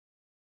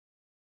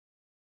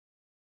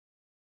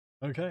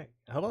Okay,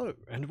 hello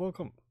and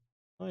welcome.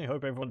 I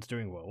hope everyone's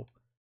doing well.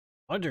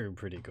 I'm doing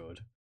pretty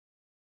good.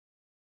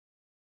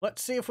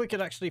 Let's see if we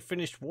can actually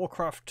finish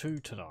Warcraft 2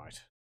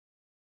 tonight.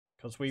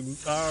 Because we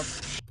are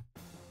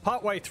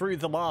partway through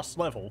the last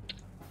level.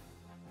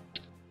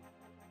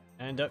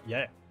 And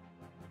yeah.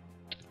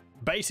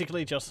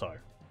 Basically just so.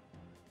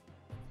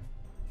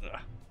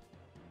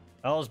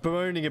 I was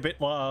bemoaning a bit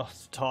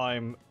last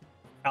time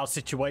our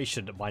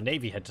situation. My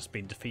navy had just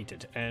been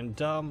defeated. And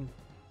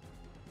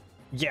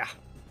yeah.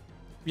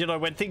 You know,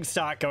 when things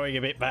start going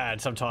a bit bad,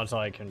 sometimes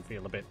I can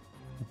feel a bit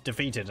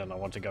defeated and I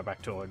want to go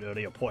back to an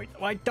earlier point.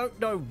 I don't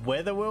know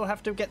whether we'll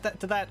have to get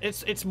to that.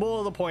 It's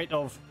more the point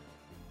of...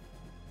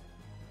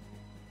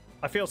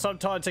 I feel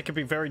sometimes it can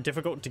be very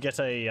difficult to get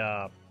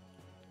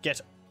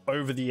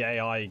over the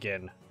AI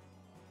again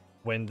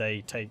when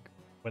they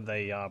you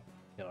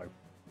know,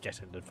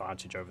 get an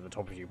advantage over the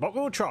top of you. But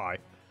we'll try.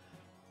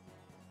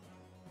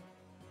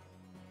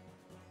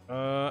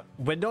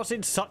 We're not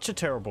in such a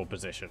terrible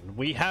position.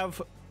 We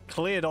have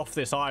cleared off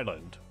this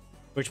island,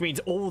 which means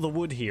all the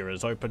wood here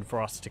is open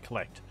for us to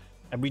collect,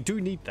 and we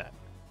do need that.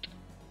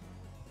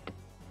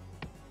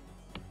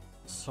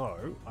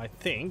 So I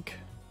think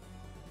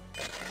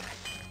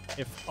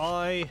if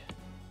I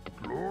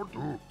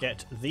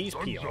get these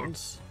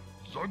peons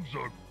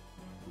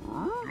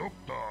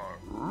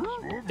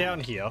down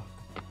here,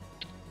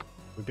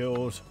 we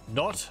build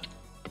not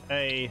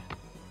a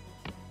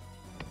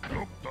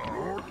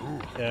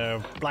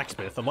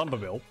blacksmith, a lumber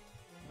mill.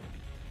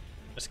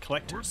 Let's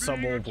collect some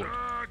more wood.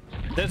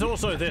 There's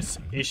also this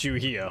issue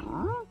here.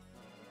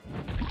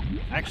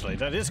 Actually,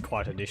 that is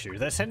quite an issue.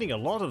 They're sending a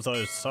lot of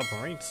those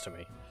submarines to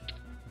me.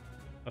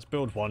 Let's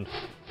build one.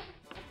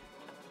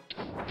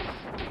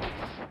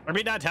 I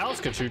mean, that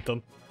house could shoot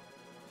them.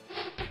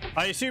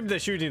 I assume they're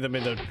shooting them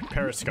in the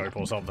periscope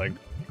or something.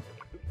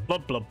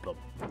 Blub, blub, blub.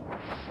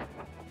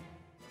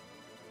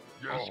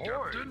 Yes,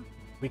 Captain.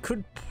 We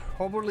could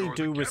probably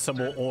do with some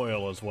more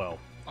oil as well.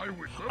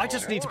 I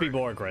just need to be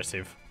more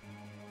aggressive.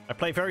 I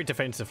play very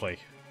defensively,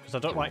 because I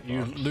don't like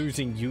you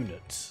losing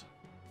units.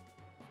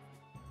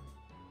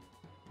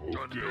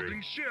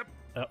 Building ship.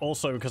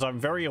 Also, because I'm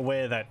very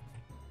aware that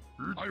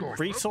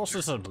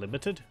resources are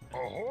limited.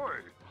 Ahoy!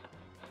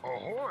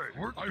 Ahoy!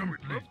 I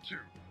would love to.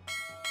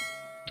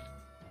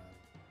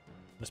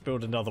 Let's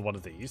build another one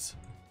of these.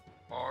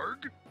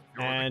 Arg?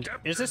 And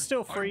is this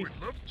still free?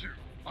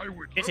 I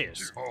would love to. It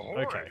is.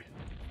 Okay.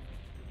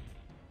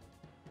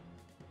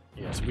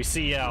 Yes, we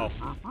see our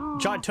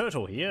giant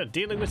turtle here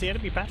dealing with the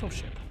enemy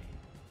battleship.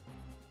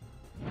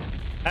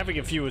 Having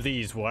a few of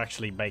these will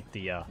actually make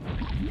the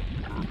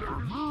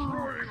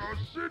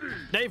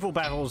naval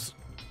battles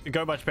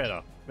go much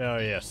better. Oh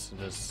yes,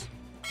 there's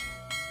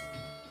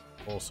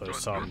also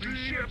some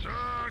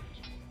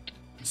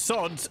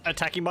sods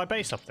attacking my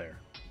base up there.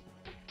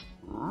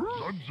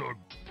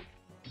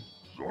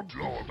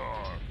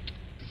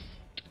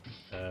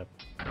 Can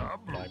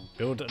I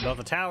build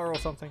another tower or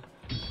something?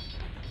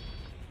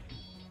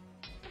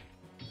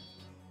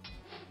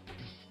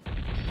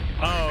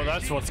 Oh,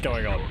 that's what's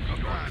going on.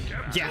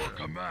 Yeah.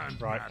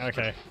 Right,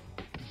 okay.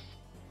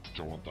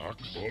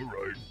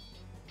 Alright.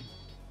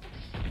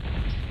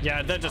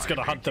 Yeah, they're just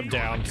gonna hunt them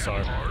down,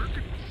 so...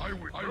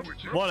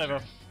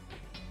 Whatever.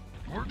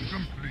 Work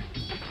complete.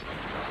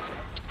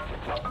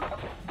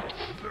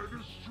 They're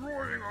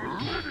destroying our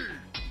city.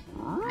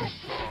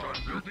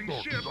 Done building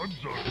ships.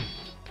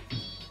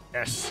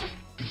 Yes.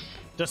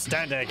 Just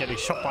stand there getting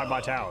shot by my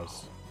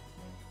towers.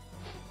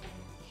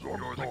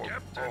 You're the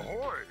captain.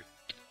 Ahoy.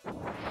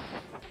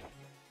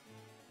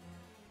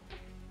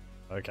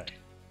 Okay.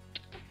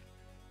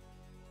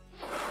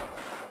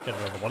 Get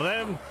another one of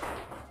them.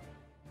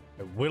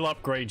 I will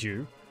upgrade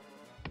you.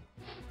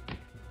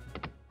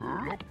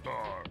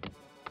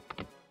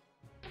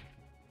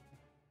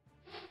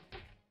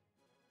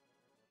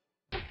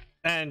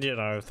 And, you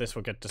know, if this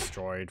will get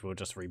destroyed, we'll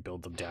just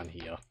rebuild them down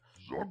here.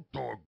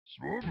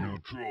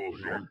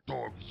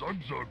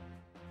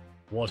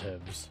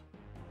 Whatevs.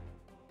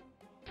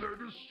 They're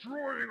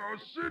destroying our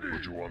city!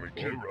 What you want me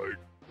to do? Right.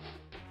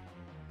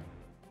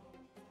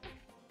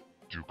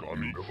 You got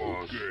me,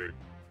 okay.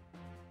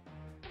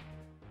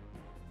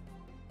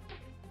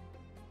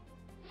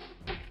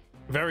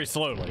 Very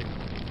slowly.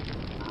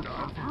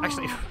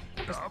 Actually,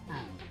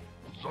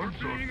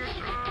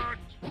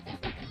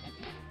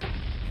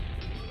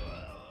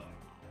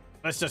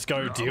 let's just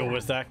go deal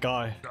with that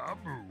guy.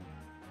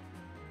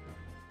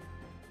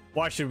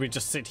 Why should we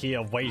just sit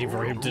here waiting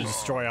for him to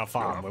destroy our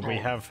farm when we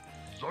have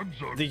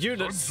the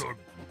units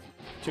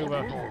to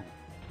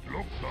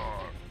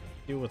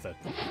deal with it?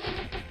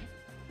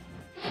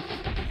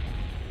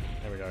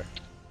 There we go.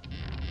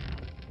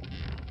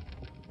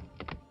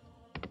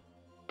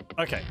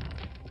 Okay.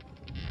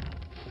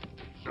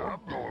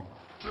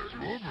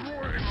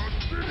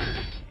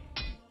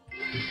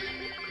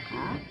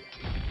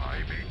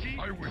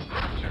 I would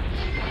love to.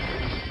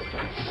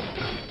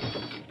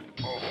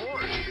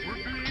 Ahoy! We're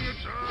being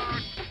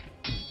attacked!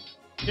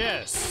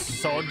 Yes,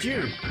 so do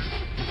you.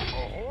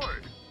 Ahoy!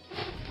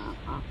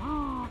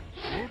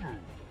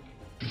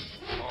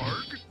 Arg?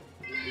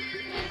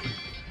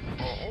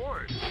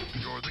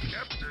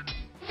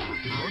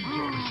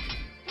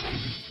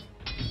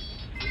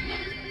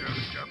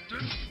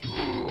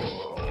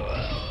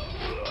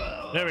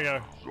 There we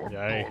go.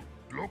 Yay.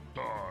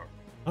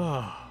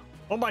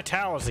 On my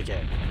towers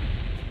again.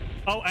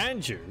 Oh,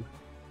 and you.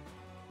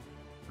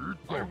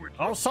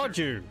 I'll sod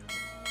you.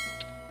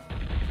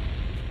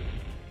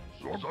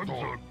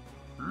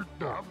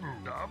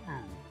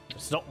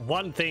 It's not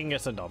one thing,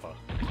 it's another.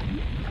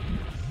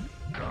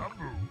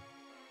 Destroying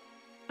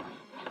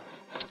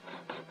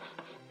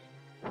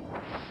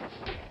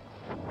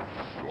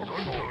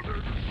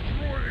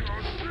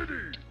our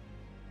city.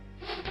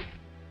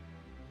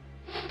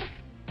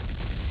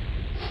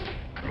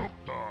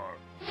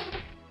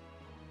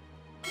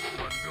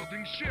 Done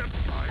building ship.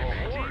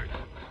 Ahoy.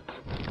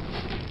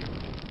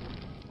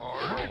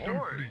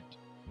 Ahoy.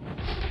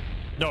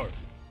 No.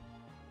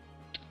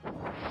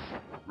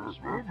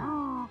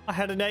 I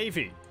had a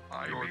navy.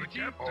 You're the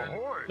captain.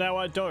 Ahoy. Now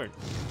I don't.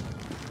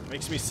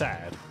 Makes me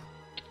sad.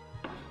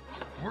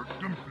 Work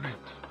complete.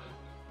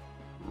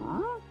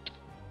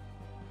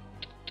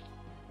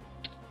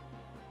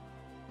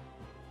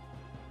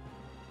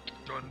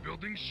 Done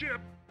building ship.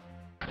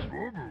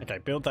 Okay,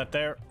 build that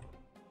there.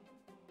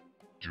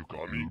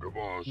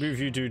 Move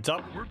you dudes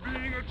up. We're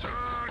being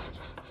attacked.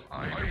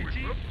 I would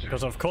love to.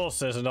 Because of course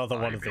there's another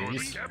one of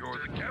these. You're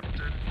the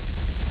captain.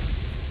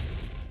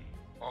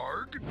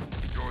 Arg,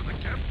 you're the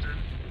captain.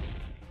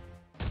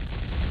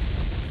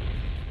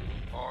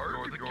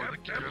 Arg, you're the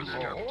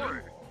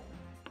captain.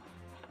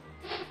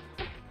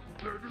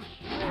 They're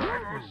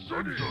destroying our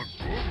city.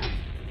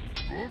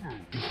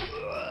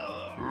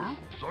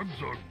 Zug.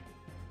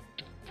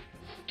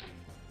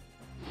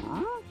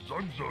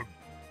 Zug.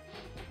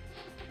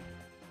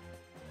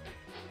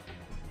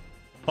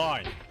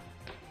 Fine.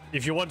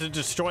 If you want to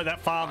destroy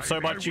that farm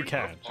so much, you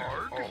can.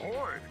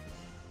 Ahoy.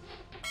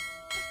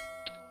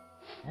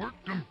 Work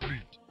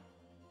complete.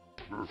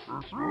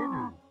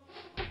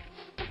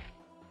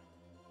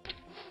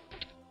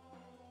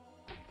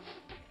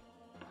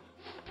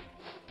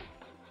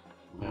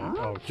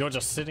 Oh, you're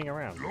just sitting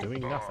around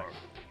doing nothing.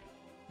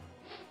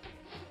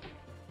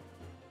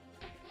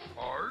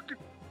 Arg.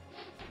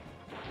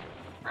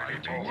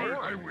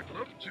 I would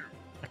love to.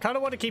 I kind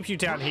of want to keep you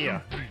down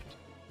here.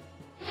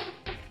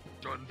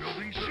 Done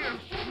building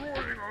ships,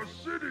 destroying our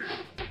city.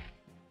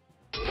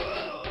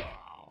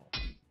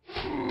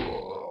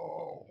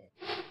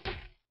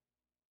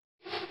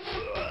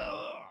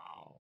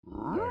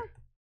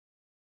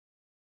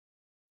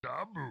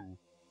 Dabu.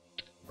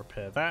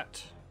 Repair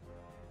that.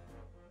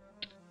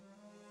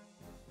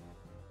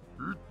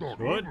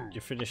 Good.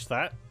 You finished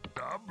that.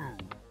 Dabu.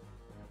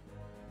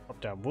 Pop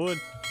down wood.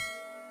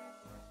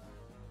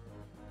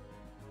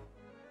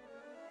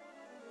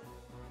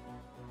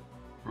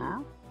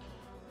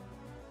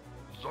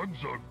 Zug.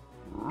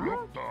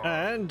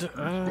 And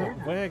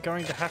we're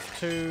going to have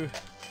to.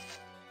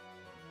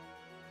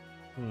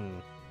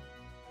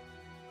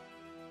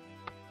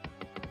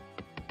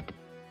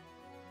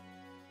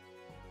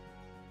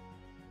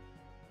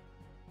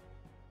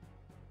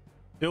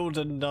 Build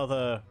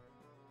another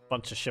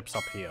bunch of ships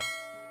up here.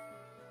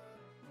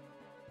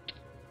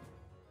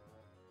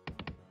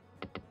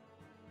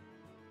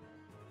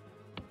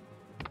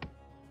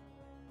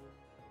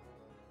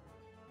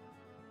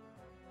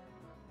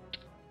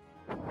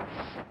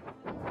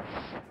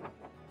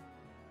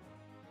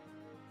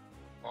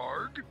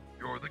 Arg,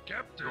 you're the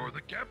captain. You're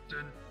the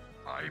captain.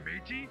 Aye,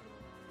 matey.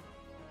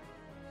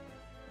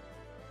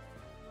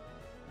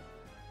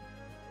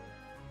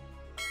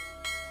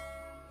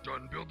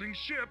 Done building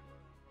ship.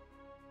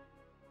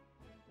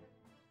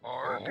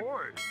 Arg.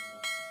 Ahoy.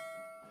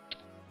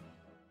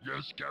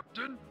 Yes,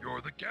 captain.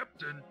 You're the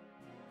captain.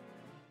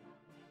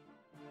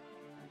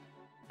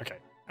 Okay,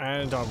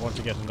 and I want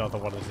to get another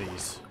one of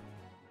these.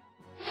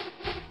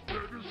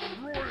 They're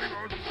destroying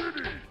our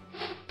city.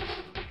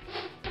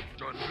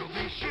 Done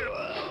building ship.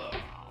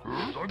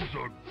 Zug.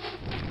 Zug.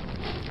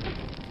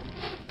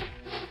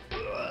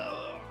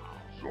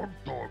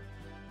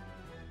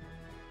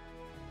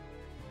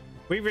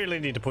 We really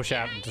need to push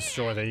out and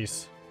destroy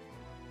these.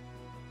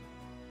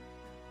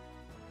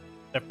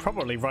 They've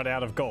probably run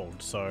out of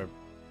gold, so...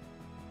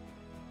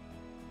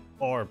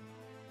 Or...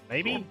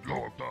 maybe?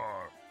 Your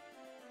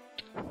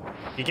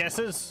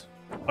guesses?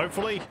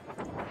 Hopefully?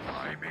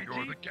 Aye, matey.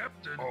 You're the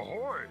captain.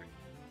 Ahoy.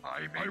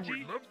 Aye, matey. I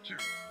would love to.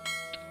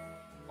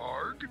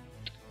 Arg.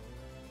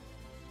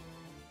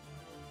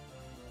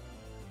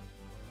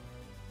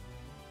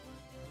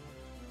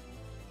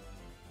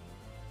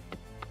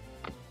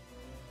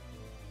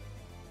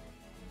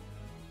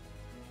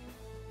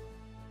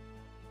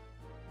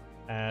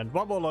 And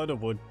one more load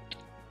of wood.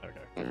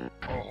 Okay.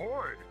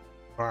 Ahoy.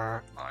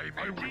 Brr. I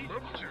would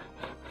love to.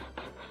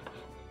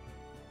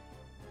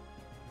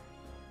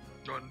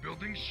 Done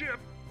building ship.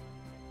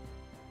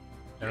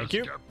 Thank Yes,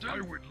 you. Captain.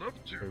 I would love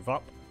to. Move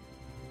up.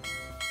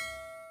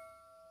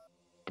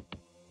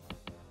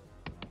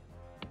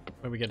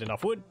 When we get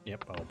enough wood,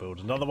 yep, I'll build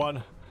another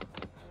one.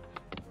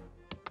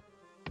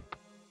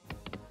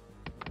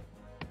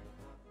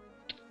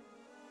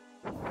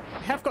 I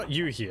have got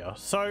you here,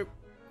 so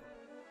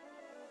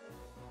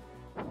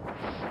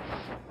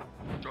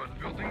Done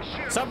building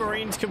ship.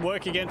 submarines can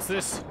work against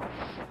this.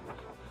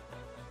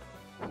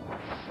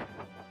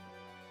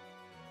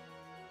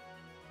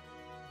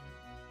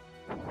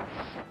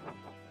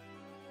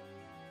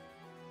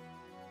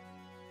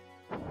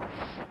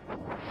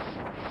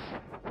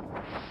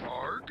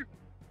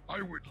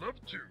 I would love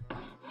to.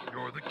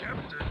 You're the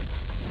captain.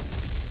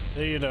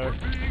 You know,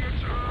 Being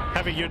attacked.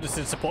 having units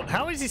in support.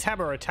 How is his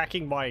hammer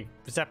attacking my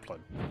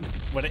Zeppelin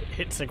when it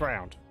hits the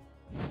ground?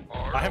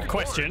 I have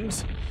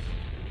questions.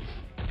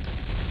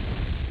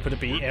 Could it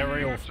be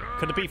aerial?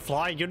 Could it be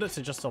flying units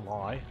or just a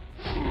lie?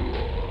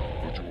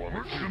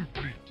 Work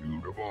complete,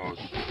 Universe.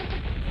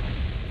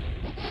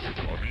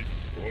 Copy.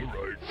 All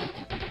right.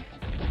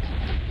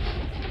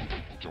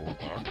 Don't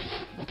box.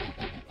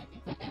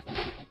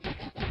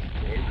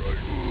 All right.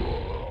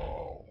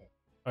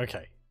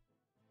 Okay.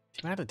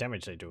 The amount of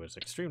damage they do is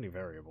extremely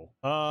variable.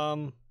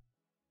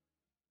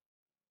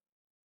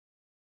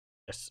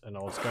 Yes, and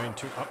I was going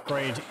to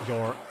upgrade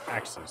your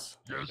axes.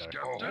 There Yes, we go.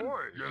 Captain.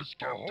 Ahoy. Yes,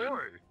 Captain. Ahoy.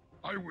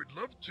 I would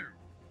love to.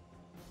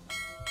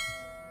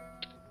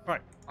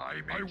 Right.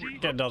 I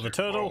would Get love another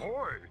to. turtle.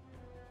 Ahoy.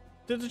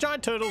 Do the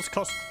giant turtles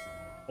cost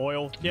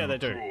oil? Yeah, they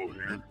do.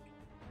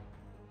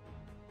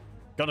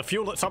 Gotta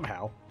fuel it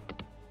somehow.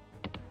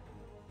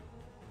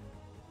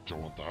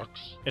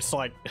 It's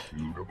like,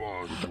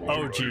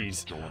 oh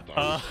jeez.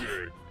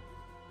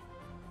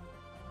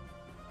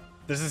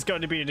 This is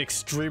going to be an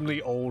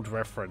extremely old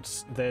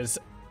reference. There's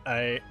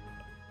I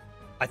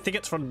think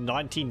it's from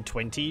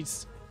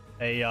 1920s,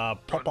 a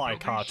Popeye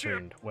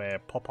cartoon where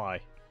Popeye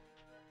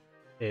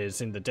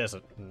is in the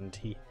desert and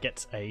he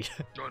gets a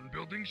Done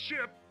building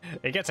ship.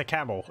 he gets a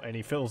camel and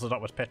he fills it up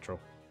with petrol.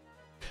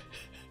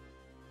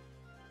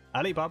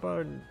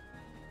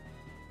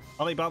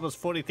 Alibaba's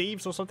 40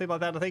 Thieves or something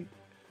like that, I think.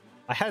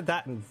 I had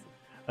that and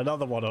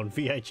another one on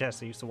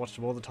VHS. I used to watch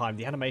them all the time.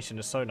 The animation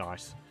is so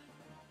nice.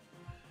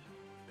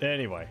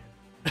 Anyway.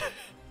 I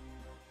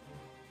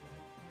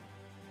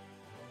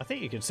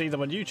think you can see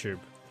them on YouTube.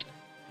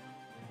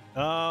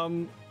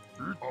 Ahoy!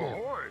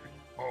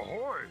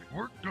 Ahoy!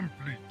 Work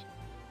complete.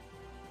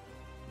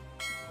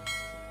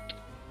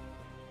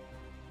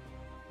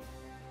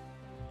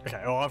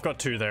 Okay, oh, I've got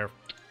two there.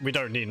 We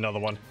don't need another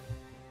one.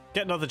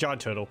 Get another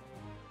giant turtle.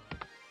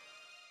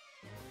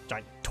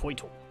 Giant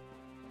turtle.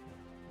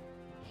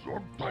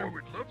 I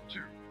would love to.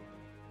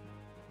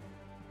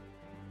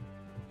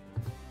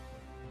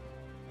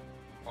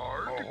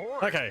 Arg.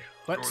 Ahoy. Okay,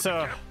 let's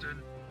You're the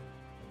captain.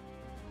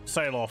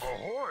 sail off.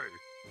 Ahoy.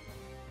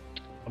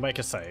 I'll make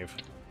a save.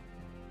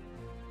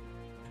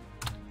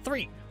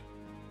 3.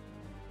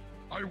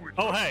 I would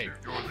Oh, love hey. to.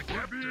 You're the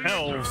captain.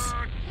 Elves.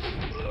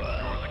 You're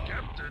the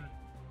captain.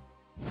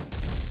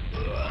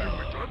 I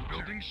would done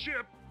building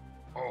ship.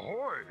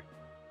 Ahoy.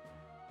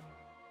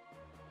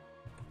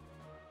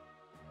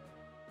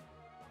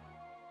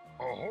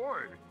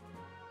 Ahoy.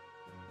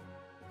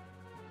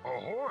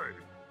 Ahoy.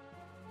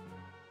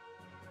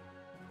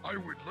 I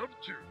would love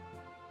to.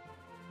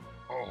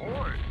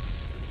 Ahoy.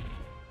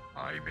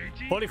 I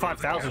matey.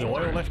 45,000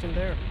 oil left in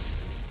there.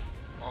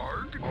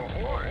 Arg.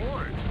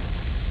 Ahoy.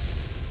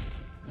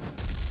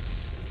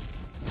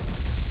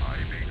 I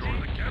matey. You're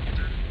the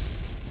captain.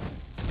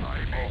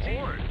 I matey.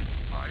 Ahoy.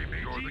 I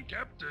matey. You're the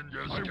captain.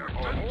 Yes,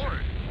 Captain.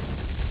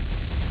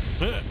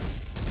 Ahoy.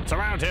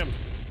 Surround him.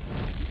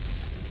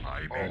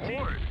 I matey.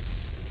 Ahoy.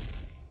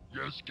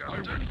 Yes,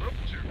 Captain. I would love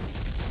to.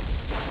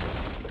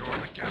 You're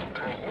the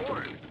captain.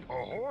 Ahoy.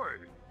 Ahoy.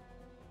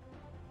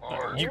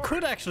 Arg. You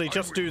could actually I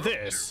just would do love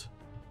this. to.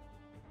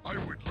 I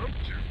would love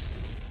to.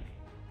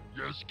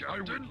 Yes, Captain. I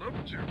would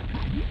love to.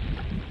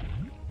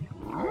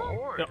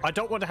 Ahoy. No, I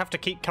don't want to have to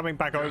keep coming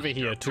back over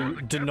here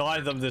to deny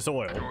them this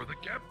oil. You're the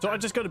captain. So I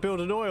just got to build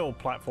an oil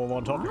platform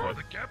on top You're of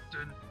the it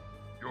captain.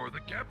 You're the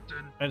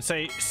captain. and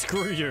say,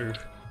 screw you.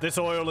 This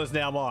oil is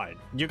now mine.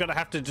 You're going to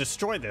have to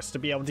destroy this to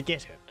be able to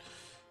get it.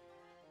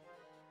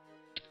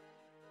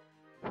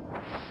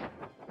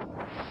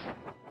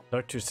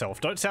 Note to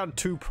self, don't sound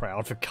too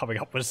proud for coming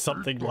up with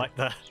something like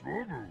that.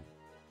 Swobo.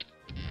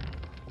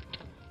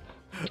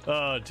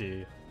 Oh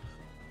dear.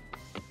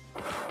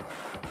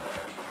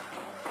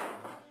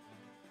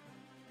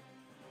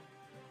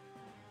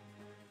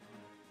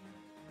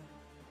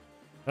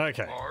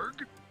 Okay.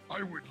 Arg.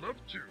 I would love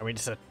to. I mean,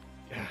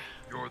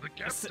 You're the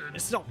captain.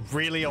 it's not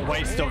really a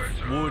waste of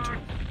wood.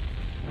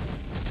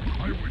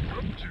 I would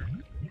love to.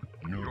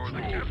 You're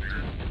the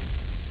captain.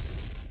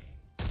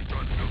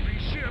 Done building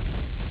ship.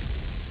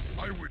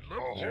 I would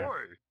love to.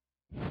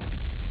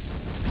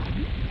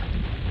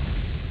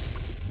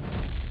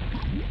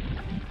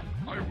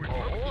 I would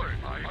love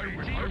to. I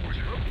would love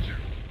to.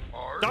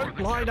 Arg. Don't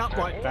line up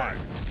like that.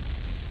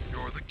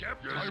 You're the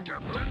captain. Yes,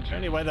 Captain.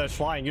 Anyway, those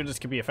flying units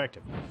can be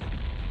effective.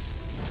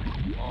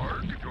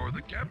 Arg. You're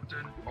the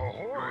captain.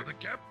 Ahoy. You're the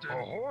captain.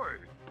 Ahoy.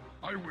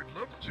 I would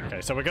love to.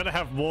 Okay, so we're gonna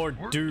have more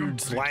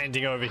dudes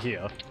landing over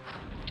here.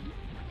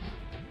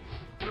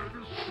 They're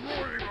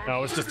destroying our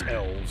No, it's just city.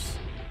 elves.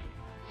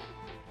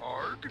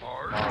 Arg.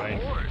 Arg. Fine.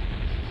 Ahoy.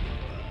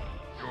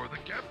 You're the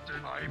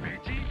captain. I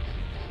matey.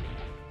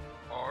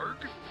 Arg.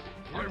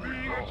 We're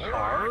being attacked.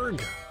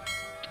 Arg!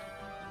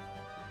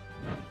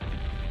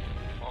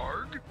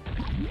 Arg.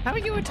 How are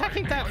you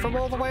attacking that from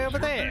all the way over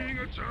We're there? being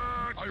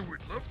attacked. I would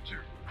love to.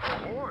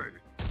 Ahoy.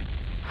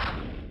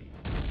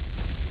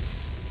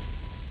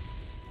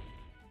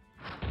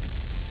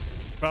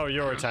 Oh,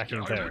 you're Yes, attacking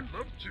Captain. there. I would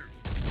love to.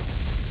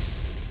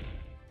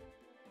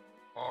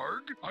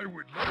 Arg, I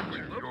would love to.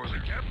 You're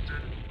the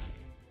captain.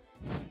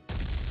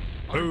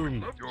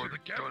 Boom. You're the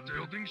captain. Gun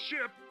building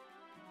ship.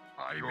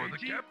 You're the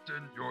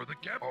captain. You're the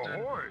captain.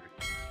 Ahoy.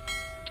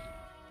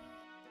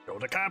 You're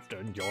the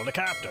captain. You're the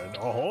captain.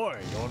 Ahoy!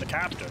 You're the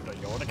captain.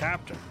 You're the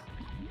captain.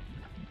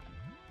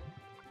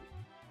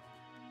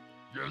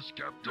 Yes,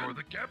 captain. You're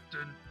the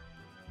captain.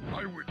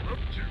 I would love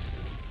to.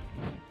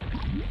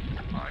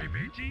 Aye,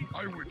 matey.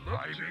 I would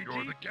love to.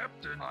 You're the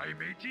captain. Aye,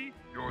 matey.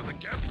 You're the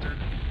captain.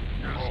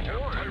 Yes,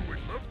 captain. I would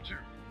love to.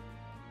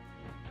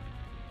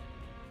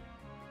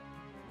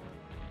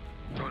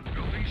 Gun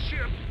building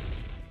ship.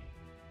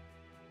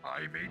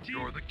 Aye, matey.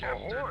 You're the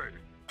captain. Ahoy.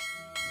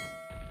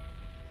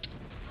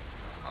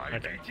 Aye,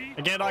 Okay. matey.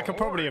 Again, I could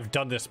probably Ahoy. have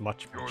done this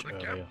much You're the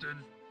earlier.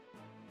 captain.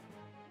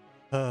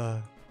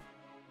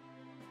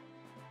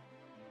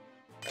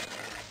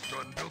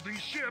 Gun building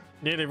ship.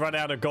 Nearly run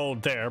out of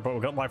gold there, but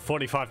we've got like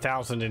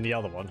 45,000 in the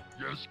other one.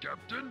 Yes,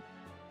 captain.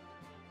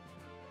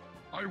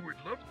 I would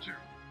love to.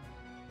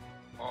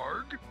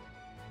 Arg.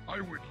 I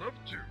would love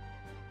to.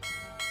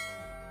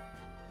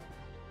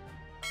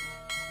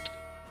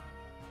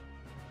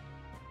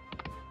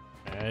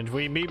 And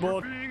we meet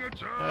more Being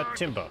attacked.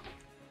 timber.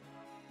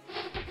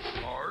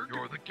 Arg.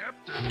 You're the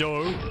captain.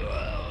 No.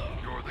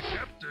 You're the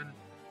captain.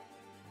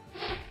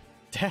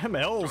 Damn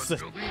elves. Gun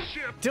building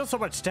ship. Deal so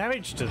much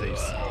damage to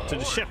these, to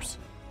the ships.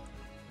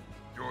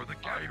 You're the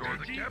captain. You're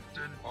the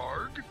captain.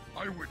 Arg.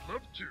 I would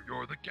love to.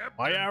 You're the captain.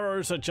 My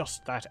arrows are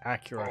just that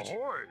accurate.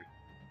 Ahoy.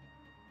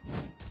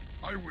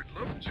 I would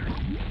love to.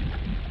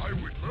 I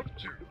would love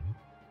to.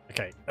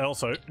 Okay,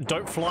 also,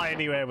 don't fly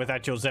anywhere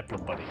without your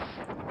Zeppelin buddy.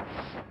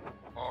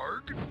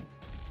 Arg.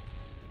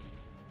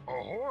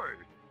 Ahoy.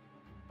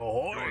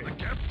 Ahoy! You're the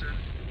captain.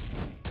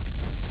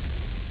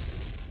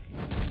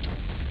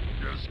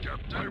 Yes,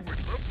 captain. I would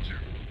love to.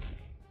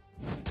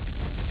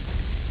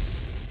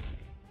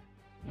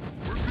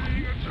 We're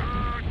being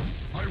attacked.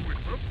 I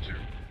would love to.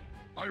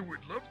 I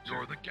would love to.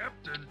 You're the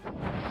captain.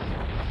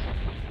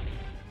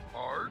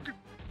 Arg.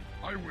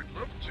 I would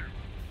love to.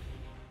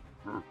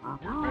 We're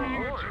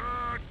being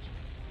attacked.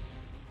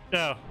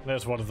 Yeah,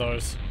 there's one of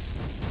those.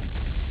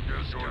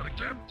 Yes, you're the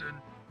captain.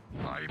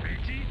 Aye,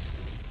 matey.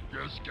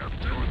 Yes,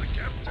 captain. You're the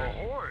captain.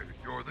 Ahoy.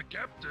 You're the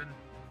captain.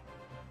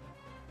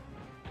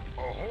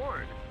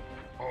 Ahoy.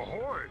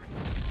 Ahoy.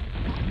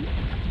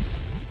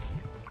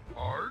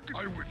 Arg.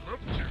 I would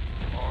love to.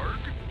 Arg.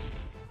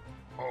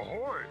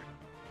 Ahoy.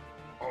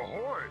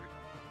 Ahoy.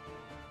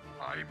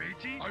 Aye,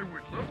 matey. I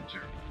would love to.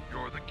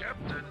 You're the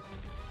captain.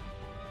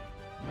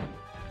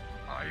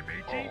 Aye,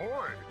 matey.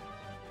 Ahoy.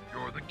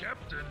 You're the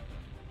captain.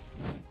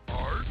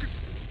 Arg.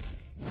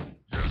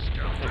 Yes,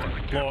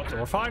 captain. Blow up the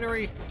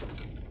refinery.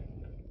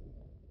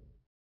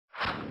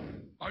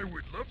 I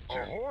would love to.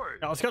 Ahoy.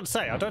 I was going to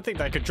say, I don't think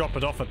they could drop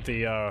it off at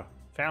the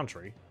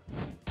foundry.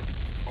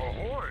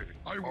 Ahoy.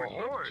 I would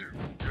love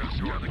to. Yes,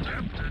 you're the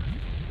captain.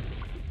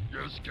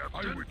 Yes,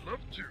 captain. I would love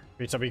to.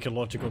 Meet some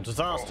ecological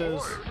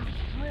disasters. Ahoy.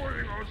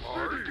 Destroying our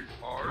city.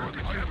 Arg.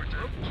 I would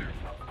love to.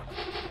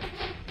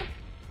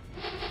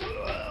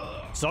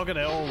 Zoggin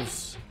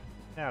elves.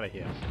 Out of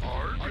here.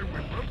 Arg. I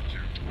would love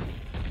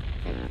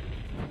to.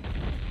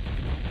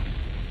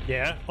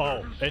 Yeah?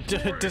 Oh,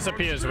 it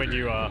disappears when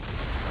you You're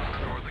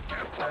the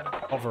captain.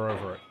 hover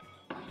over it.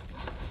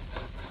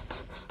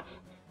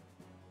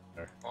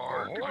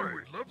 Arg. I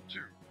would love to.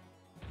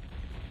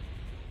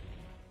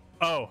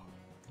 Oh.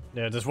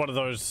 Yeah, there's one of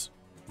those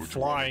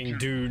flying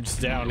dudes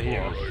down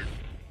here.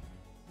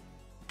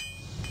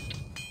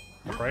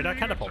 Upgrade our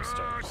catapult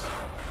stones.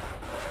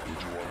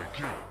 Would you want to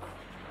kill?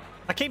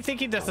 I keep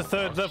thinking there's a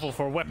third level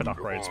for weapon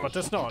upgrades, but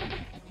there's not.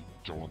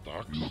 You the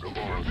boss. You the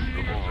boss. You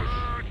the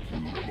boss.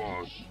 You the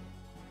boss.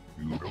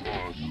 You the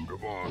boss. You the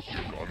boss. You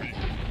got me.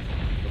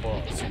 The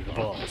boss, you the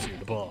boss, you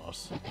the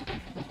boss. You the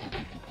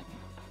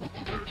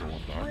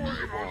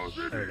boss.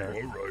 There we go.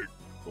 Alright.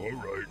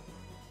 Alright.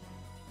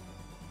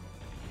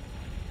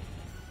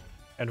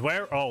 And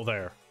where? Oh,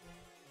 there.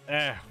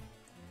 Eh.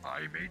 I,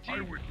 matey. I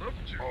would love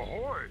to.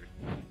 Ahoy.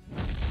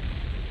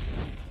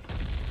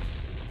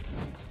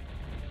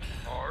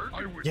 Arg.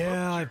 I would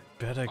Yeah, love I to.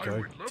 better I go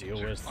would love deal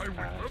to. with I would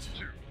love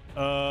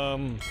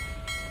that. to.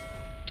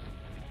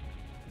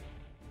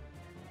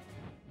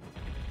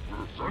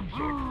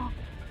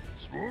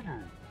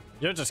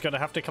 You're just gonna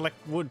have to collect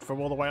wood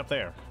from all the way up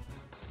there.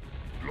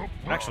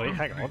 Actually,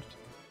 hang on.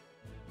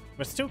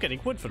 We're still getting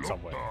wood from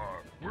somewhere.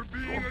 We're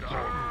being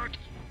attacked.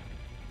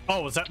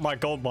 Oh, is that my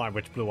gold mine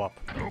which blew up?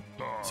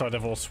 So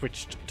they've all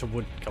switched to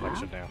wood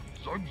collection now.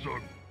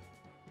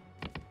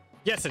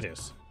 Yes, it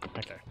is.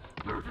 Okay.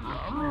 They're destroying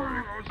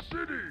our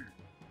city.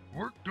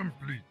 Work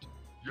complete.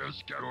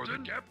 Yes, captain. You're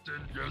the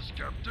captain. Yes,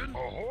 captain.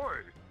 Ahoy.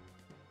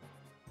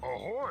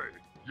 Ahoy.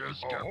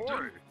 Yes,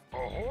 captain.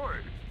 Ahoy.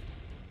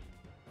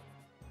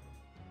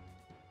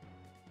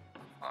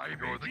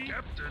 You're the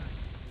captain.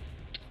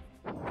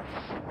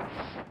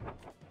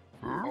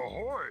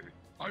 Ahoy.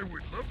 I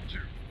would love to.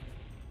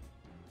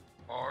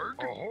 Arg.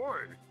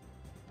 Ahoy.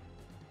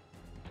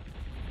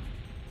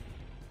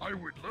 I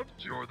would love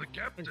to. You're the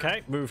captain.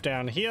 Okay, move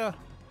down here.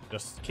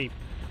 Just keep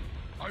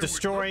I would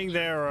destroying love to.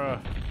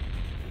 their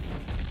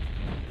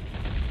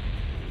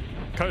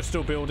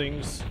coastal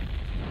buildings.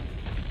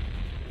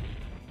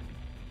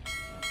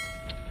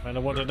 And I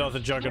want another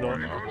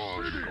juggernaut.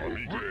 Our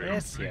city.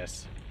 Yes,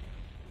 yes.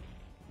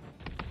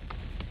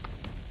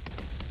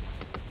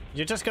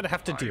 You're just gonna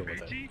have to deal with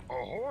it. Matey,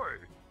 ahoy!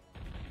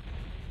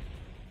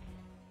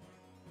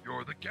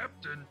 You're the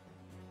captain.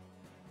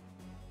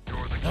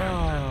 You're the captain.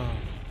 Ah,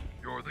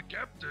 You're the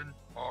captain.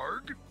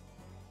 Arg.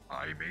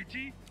 Aye,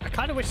 matey. I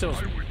kind of wish there was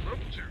I would love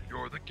to.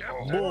 You're the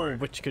captain. more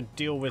which could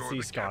deal with You're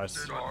these the guys.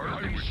 captain.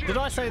 Arg. Did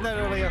I say that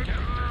earlier?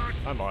 Arg.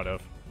 I might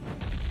have.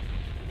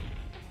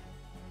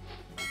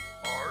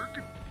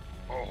 Arg.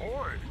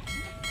 Ahoy.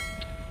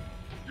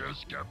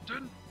 Yes,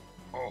 captain.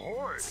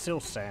 Ahoy. Still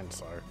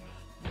stands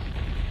though.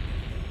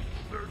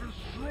 They're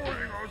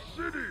destroying our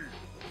city.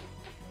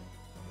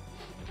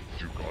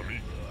 You got me.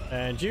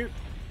 And you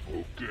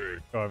Okay.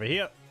 go over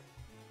here.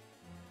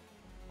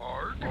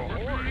 Arg. We're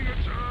being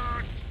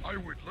attacked. I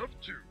would love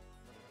to.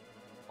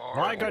 Am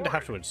I going to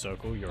have to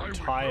encircle your I would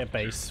entire love to.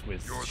 base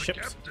with You're the ships?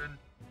 captain.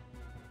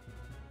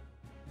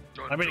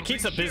 Done I mean, it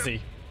keeps them building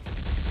busy.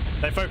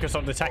 They focus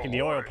on attacking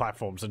the oil Ahoy.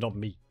 platforms and not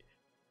me.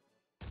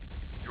 ship.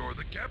 You're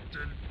the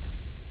captain.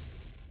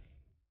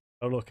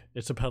 Oh look,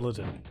 it's a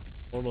paladin.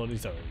 All on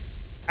his own.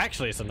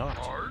 Actually, it's a knight.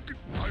 Arg.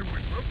 I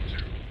would love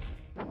to.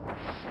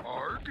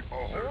 Arg.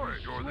 Ahoy.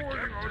 You're the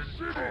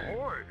captain.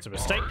 Ahoy. It's a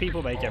mistake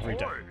people make every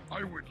day. Ahoy.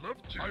 I would love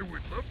to. I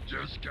would love to.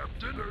 Yes,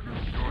 captain. You're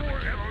the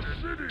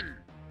captain.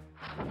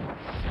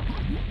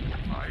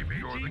 I may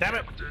you're the Damn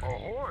it. captain.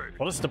 Ahoy.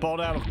 Well, this is the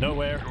ball out of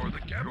nowhere. You're the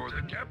captain. You're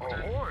the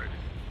captain. Ahoy.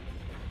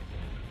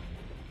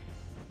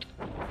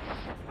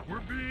 We're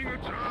being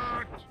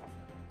attacked.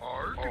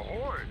 Arg.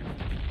 Ahoy.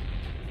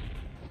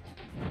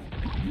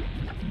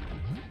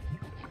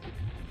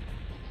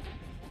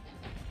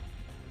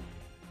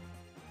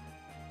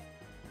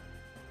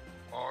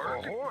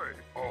 Arg. Ahoy.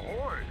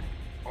 Ahoy.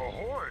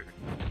 Ahoy.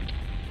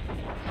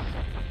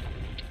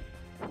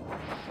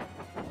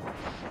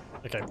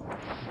 Okay,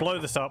 blow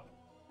this up.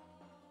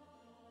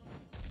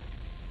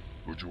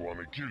 What you want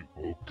to kill?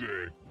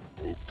 Okay.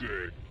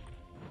 Okay.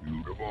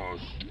 You the boss.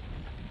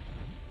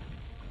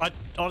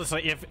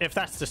 Honestly, if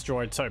that's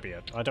destroyed, so be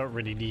it. I don't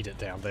really need it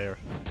down there.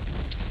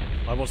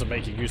 I wasn't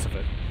making use of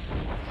it.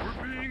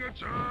 We're being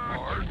attacked.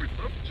 I would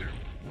love to.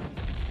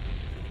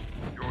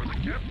 You're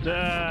the captain.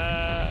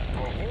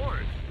 Ahoy.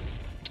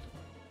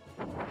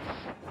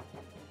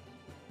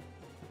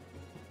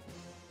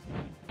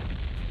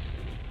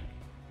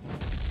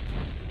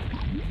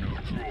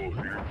 Neutral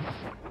here.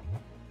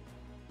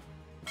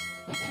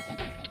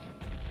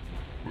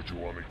 What you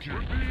want to kill?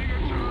 We're being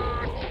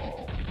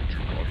attacked. You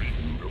got me.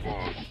 You the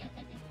boss.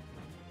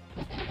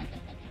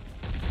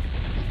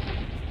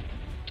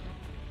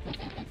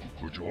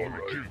 What you want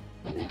to kill?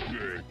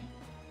 Okay.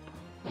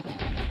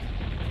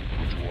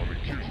 What you want to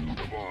kill? You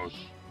the boss.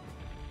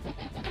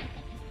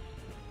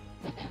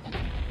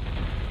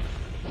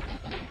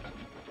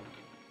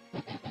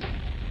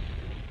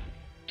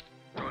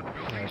 Done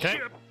building Okay.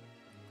 ship.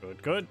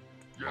 Good, good.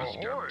 Yes,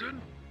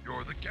 captain.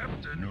 You're the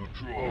captain.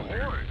 Neutral.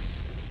 Ahoy.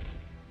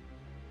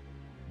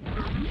 They're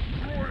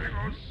destroying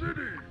our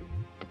city.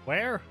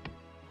 Where?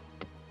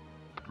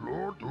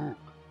 Lord Duke.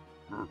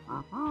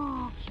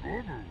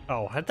 Swobu.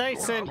 Oh, had they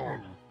sent...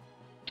 Swobu.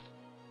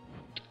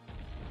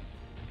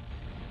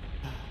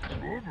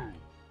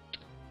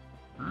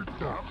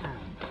 Itapu.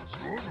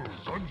 Swobu.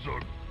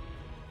 Sunsun.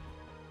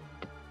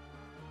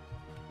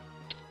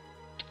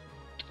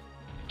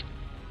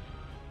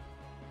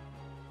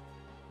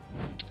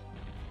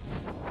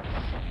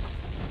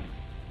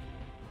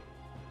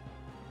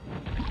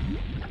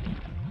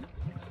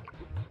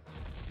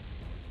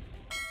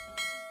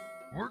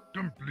 Work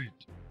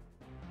complete.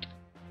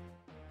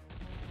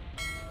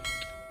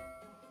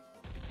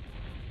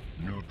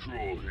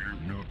 Neutral here.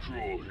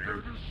 Neutral here.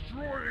 They're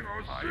destroying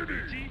our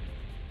city.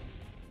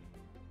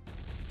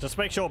 Just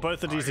make sure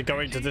both of these are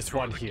going to this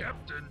one here.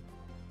 Captain.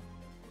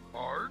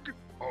 Arg.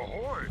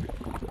 Ahoy.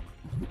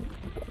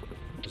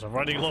 Because I'm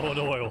running low on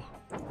oil.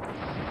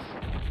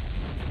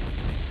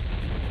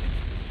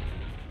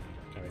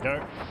 There we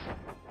go.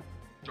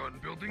 Done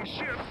building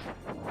ship.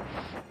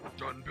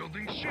 Done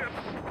building ship.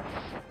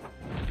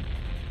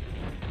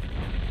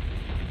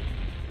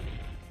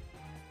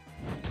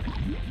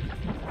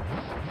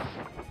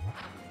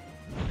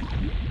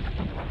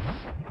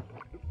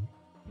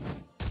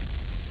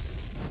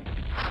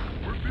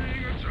 We're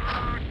being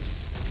attacked.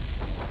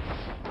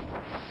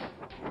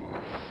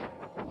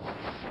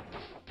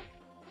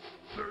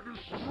 They're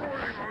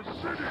destroying our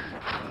city.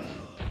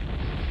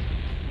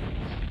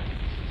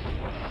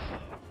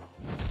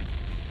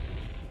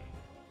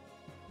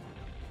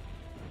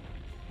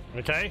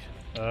 Okay,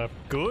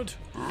 good.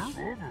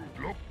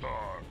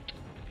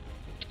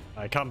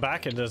 I come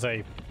back and there's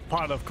a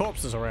pile of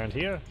corpses around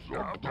here.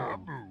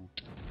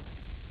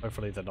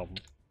 Hopefully they're not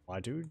my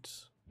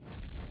dudes.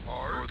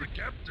 You're the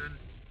captain.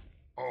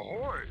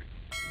 Ahoy.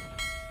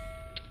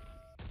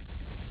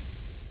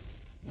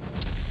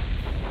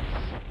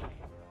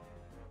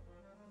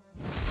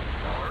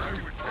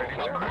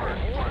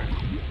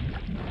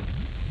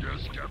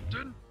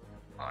 Captain.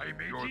 Aye,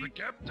 matey. You're the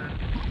captain.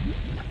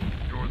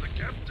 You're the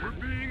captain. We're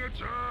being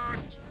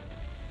attacked.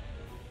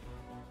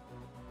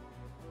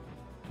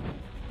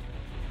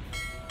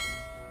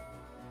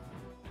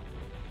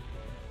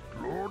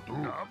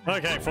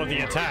 Okay, for the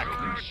attack.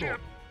 Yes, you're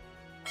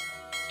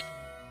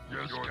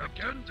the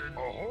captain.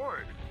 Ahoy!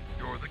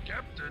 You're the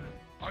captain.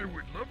 I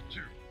would love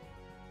to.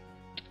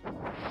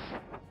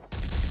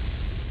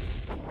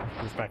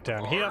 Move back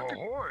down here.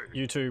 Ahoy!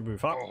 You two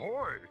move up.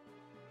 Ahoy!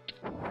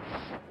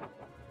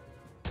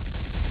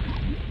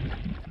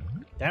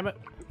 Damn it.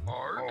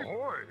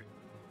 Ahoy!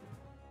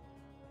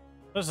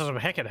 Those are some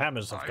heckin'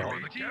 hammers I've got.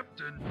 I'm the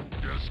captain.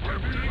 Yes,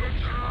 captain.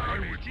 I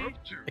would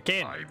love to.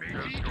 Again.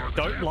 Yes,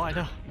 Don't lie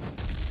to.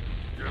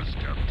 Yes,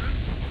 captain.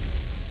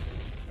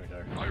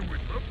 There we go. I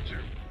would love to.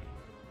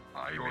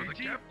 You're the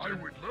captain. I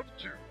would love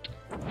to.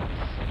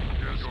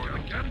 Yes, you're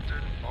the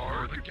captain.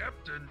 You're the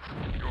captain.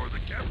 You're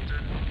the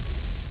captain.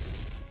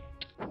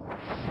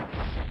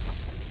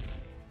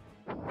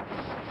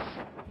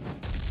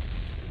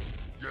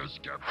 Yes,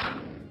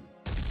 captain.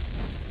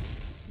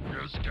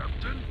 Yes,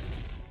 captain.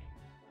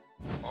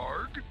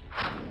 Arg,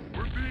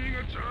 we're being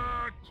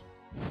attacked.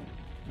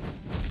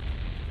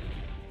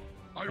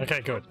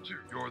 Okay, good.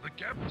 You're the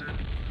captain.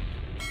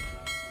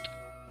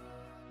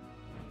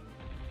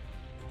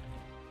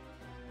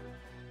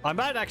 I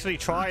might actually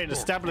try and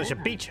establish a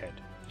beachhead.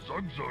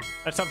 Zug zug.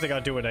 That's something I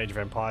do in Age of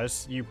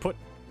Empires. You put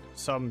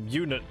some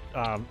unit,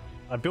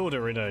 a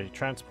builder in a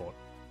transport.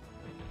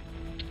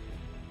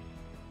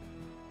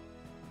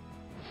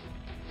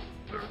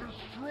 They're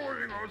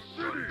destroying our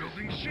city.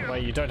 Building ship. Where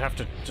you don't have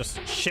to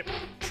just ship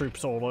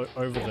troops all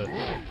over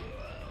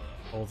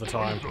all the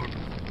time.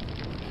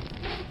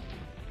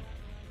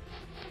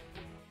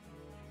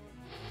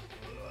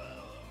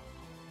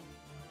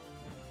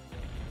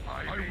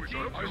 I would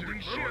love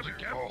to.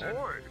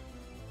 Ahoy!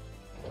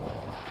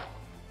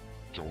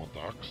 John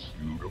Dax,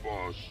 you the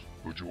boss.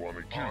 Would you want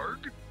me to?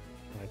 Arg?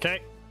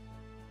 Okay.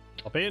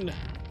 Hop in.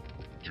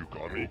 You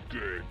got me?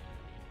 Okay.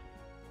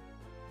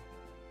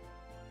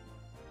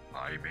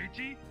 Aye,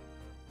 matey.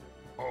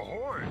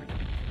 Ahoy!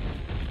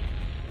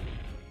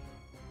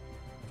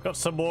 I've got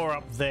some more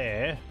up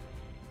there.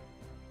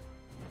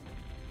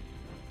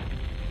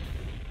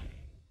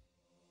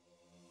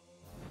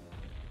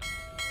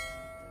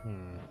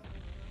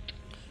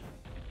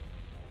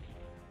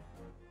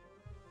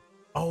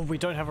 Oh, we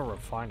don't have a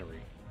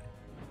refinery.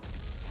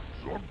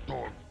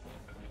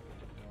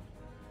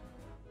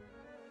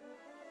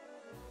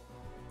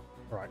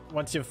 Right,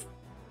 once you've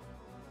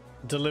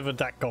delivered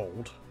that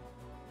gold.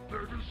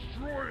 They're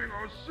destroying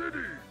our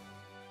city!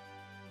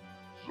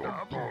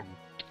 Zug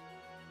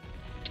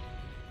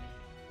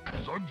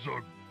Zug.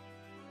 Zug.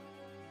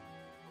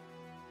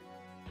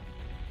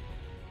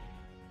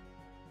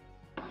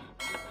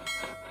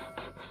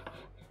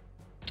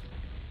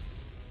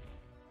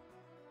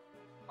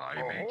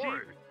 Aye, matey.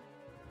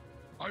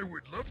 I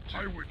would love to.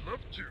 I would love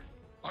to.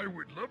 I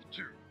would love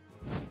to.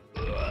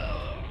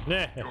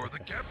 Yeah. You're the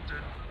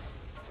captain.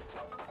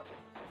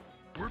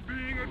 We're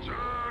being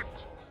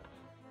attacked.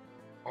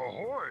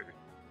 Ahoy!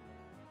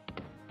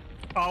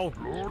 Oh.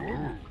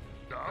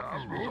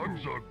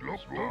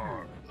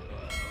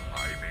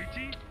 Aye,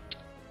 matey.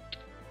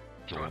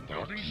 John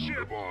building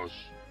ship. Boss.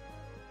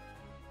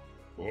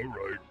 All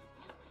right.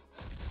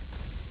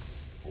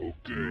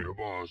 Okay, the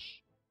boss.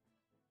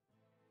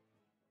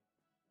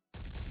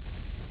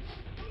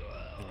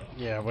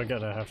 Yeah, we're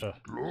gonna have to.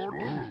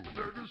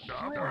 They're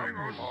destroying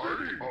our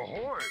city.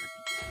 Ahoy!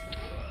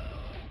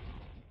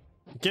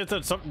 Give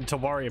them something to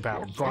worry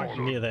about right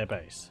near their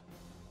base.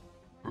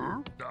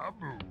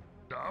 Dabu.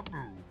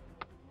 Dabu.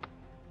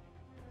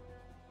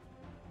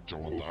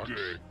 John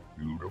okay.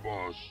 You the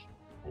boss.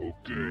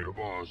 Okay, the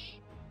boss.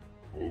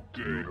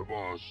 Okay, the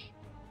boss.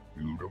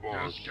 You the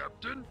boss. Yes,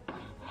 Captain.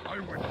 I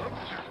would love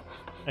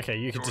to. Okay,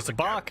 you can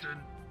disembark.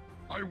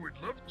 I would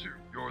love to.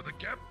 You're the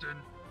captain.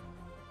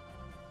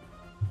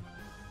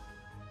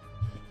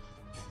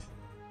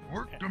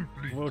 Work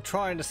complete. We'll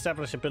try and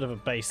establish a bit of a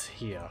base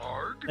here.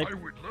 Arg, They I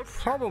would love to.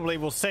 probably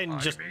will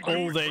send just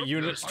all their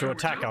units to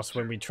attack us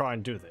when we try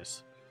and do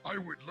this. I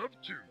would love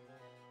to.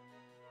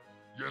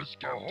 Yes,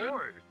 Captain.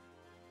 Ahoy.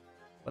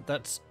 But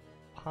that's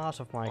part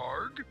of my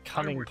Arg,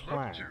 cunning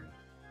plan. Love to.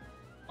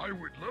 I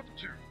would love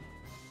to.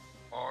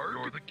 Arg,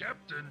 you're the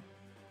captain.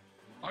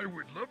 I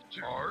would love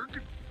to.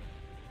 Arg,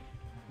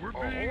 we're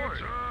being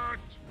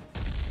attacked.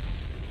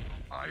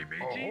 Aye,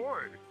 matey.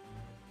 Ahoy.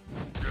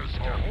 Yes,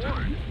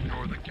 Captain.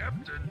 You're the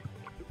captain.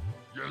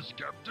 Yes,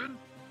 Captain.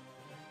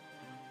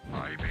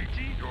 Aye,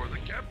 matey. You're the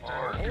captain.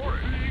 Arg,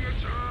 we're being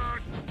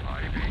attacked.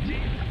 Aye,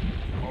 matey.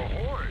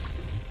 Ahoy.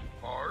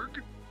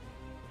 Arg.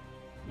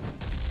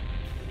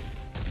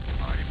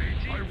 Aye,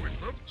 matey. I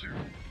would love to.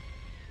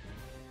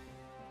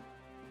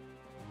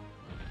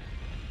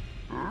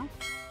 Huh?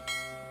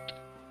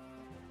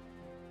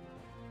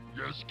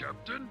 Yes,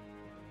 Captain.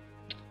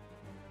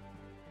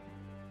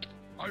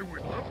 I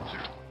would love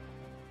to.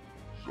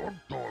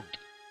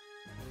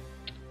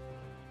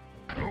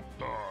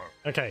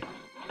 Okay.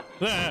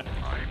 There.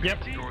 Aye, Yep.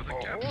 You're the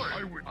captain.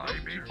 I would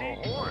love to.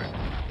 Ahoy.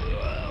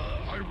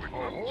 I would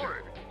love to.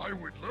 I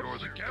would love to. You're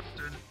the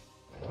captain.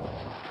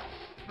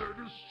 They're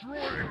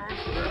destroying our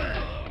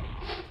city.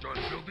 Done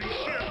building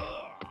ship.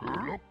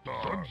 Look,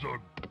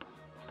 Zug.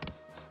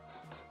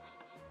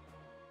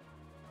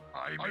 I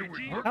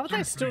would How are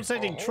they still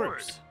sending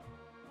troops?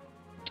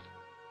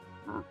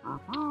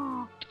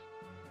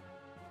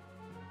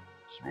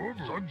 Zug. Yep.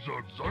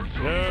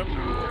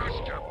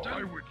 Yes, Captain.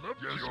 I would love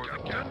to. Yes, you're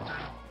the captain.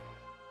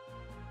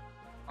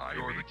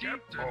 You're the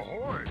captain.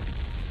 Ahoy.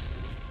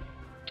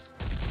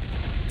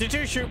 Did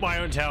you shoot my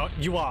own tower?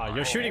 You are.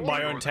 You're shooting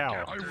my own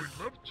tower. I would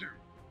love to.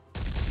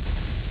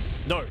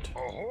 Note.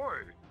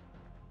 Ahoy.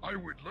 I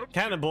would love to.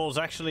 Cannonballs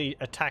actually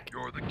attack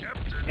You're the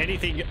captain.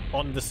 anything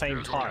on the same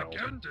Yes, tile. you're the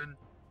captain.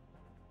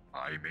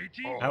 I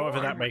matey. However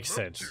that makes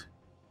sense.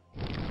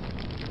 Yes,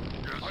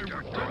 I would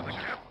love the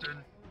captain.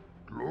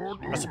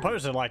 I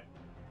suppose they're like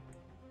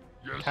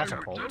Yes,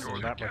 catapults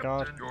in that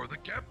regard. You're the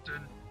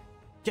captain.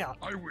 Yeah,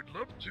 I would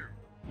love to.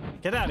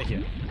 get out of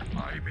here.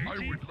 I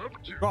would love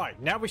to. Right,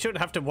 now we shouldn't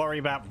have to worry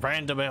about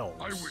random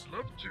elves. I would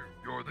love to.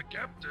 You're the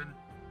captain.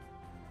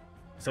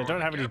 So they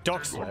don't have any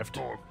docks left.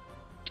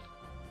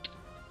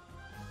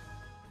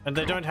 And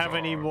they don't have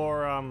any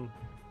more,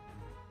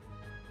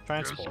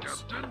 transports.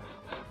 Yes, Captain.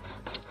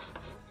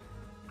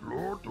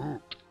 Lord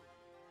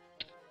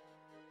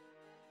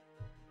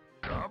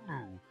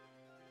Kabu.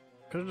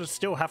 Could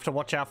still have to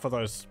watch out for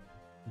those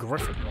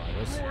griffin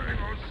riders. Destroying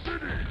our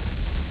city.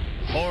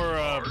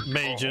 Or,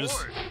 mages.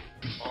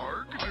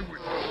 Arg. I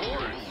would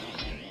ahoy.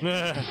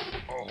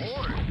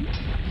 Ahoy.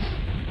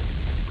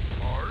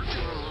 Arg.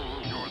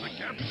 You're the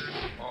captain.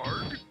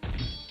 Arg.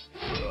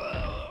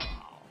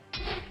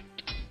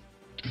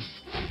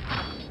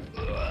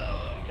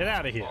 Get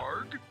out of here.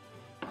 Arg.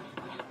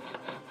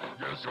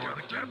 Yes, you're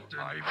the captain.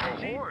 I'm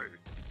ahoy.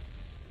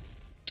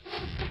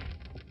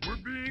 We're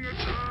being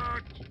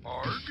attacked.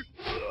 Arg.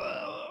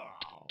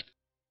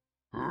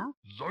 Huh?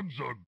 Zug.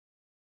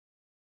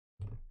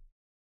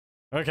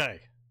 Okay.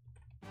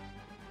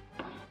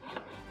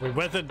 We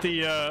weathered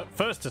the,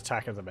 first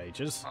attack of the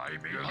mages. I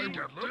would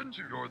love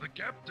to. You're the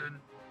captain.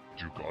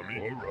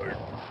 Jukami. All right.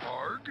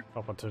 Arg.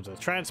 Up onto the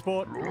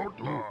transport.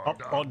 Up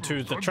Up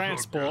onto the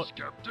transport. Yes,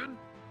 captain.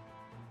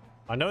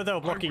 I know they were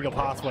blocking your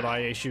path when I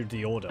issued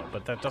the order,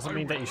 but that doesn't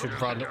mean that you should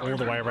run all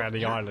the way around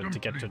the island to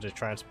get to the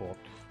transport.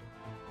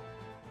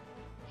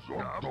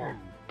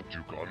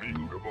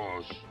 Jukami, the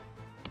boss.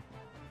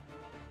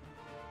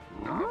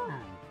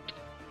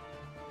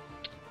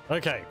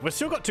 Okay, we've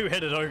still got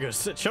two-headed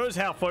ogres. It shows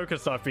how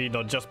focused I've been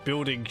on just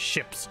building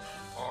ships.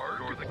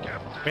 You're the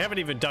captain. We haven't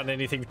even done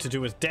anything to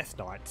do with Death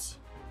Knights.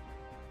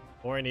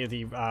 Or any of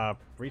the, what's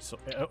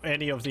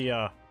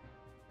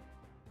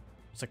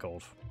it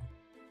called?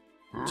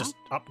 Just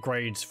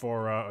upgrades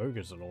for,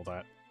 ogres and all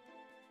that.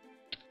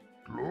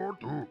 Lord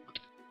Hook.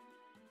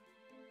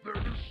 They're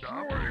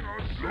destroying our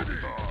city.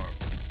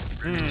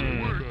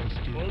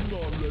 I'm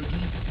not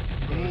ready.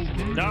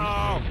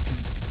 No!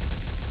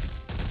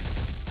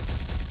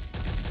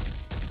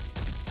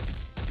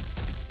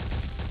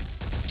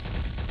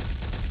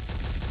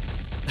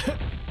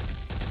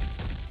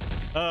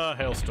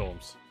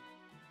 Hailstorms.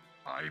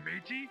 I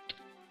matey.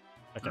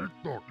 Okay.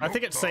 I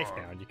think it's safe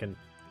now. You can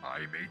I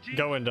matey.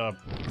 go and,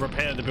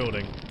 repair the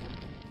building.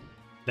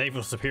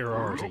 Naval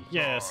superiority.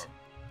 Yes.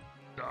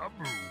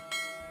 Dabu.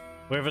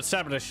 We've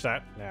established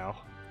that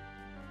now.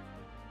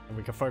 And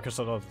we can focus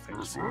on other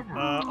things.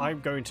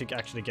 I'm going to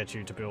actually get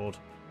you to build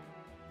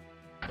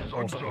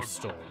Altar of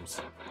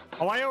Storms.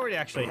 Oh, I already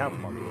actually have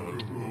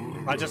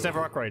one. I just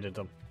never upgraded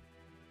them.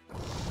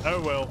 Oh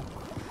well.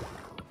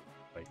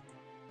 Wait.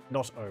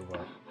 Not oh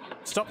well.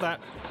 Stop that.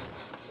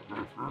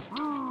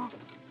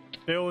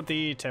 Build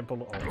the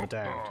Temple of the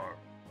Damned.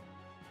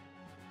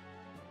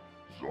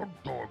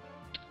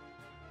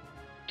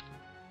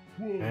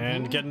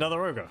 And get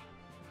another ogre.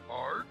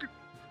 Arg.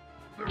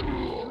 They're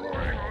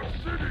destroying our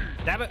city.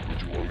 Damn it!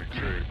 What you want me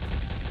to?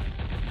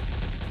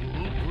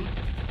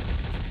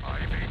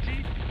 I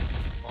matey.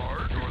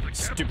 Arg or the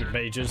Stupid captain.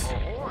 mages.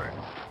 Ahoy.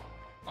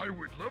 I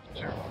would love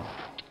to.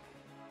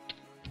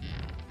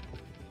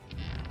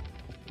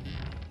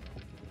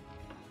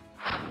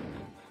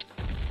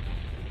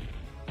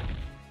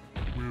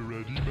 We're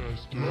ready,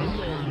 Master. I'm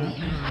not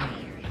ready.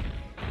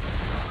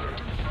 They're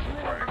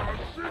destroying our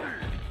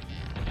city.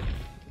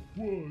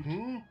 What?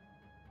 Huh?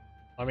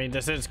 I mean,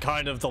 this is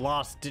kind of the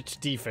last-ditch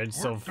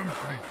defense of They're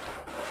destroying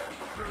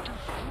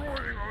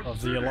our the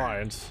city.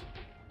 Alliance.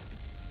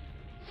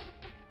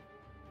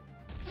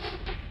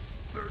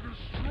 They're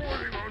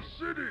destroying our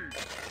city.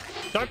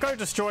 Don't go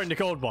destroying the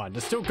gold mine.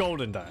 There's still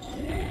gold in that.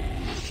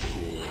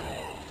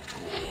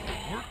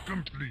 Work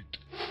complete.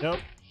 Yep.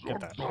 Get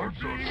that. They're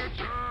being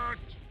attacked.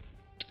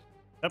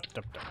 Yep,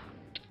 yep, yep.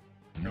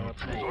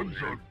 Neutral. All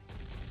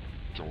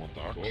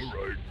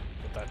right.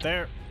 Put that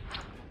there.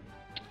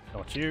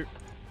 Not you.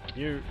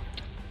 You.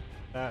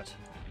 That.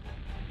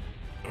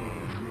 I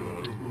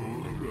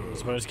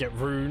suppose get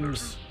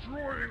runes.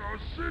 Destroying our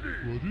city.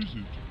 What is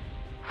it?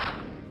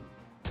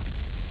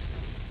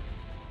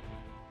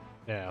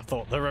 Yeah, I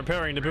thought they're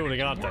repairing the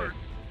building, aren't they?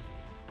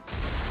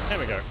 There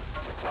we go.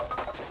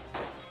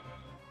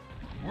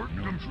 Work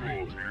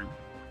complete.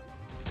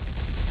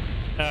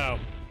 Oh.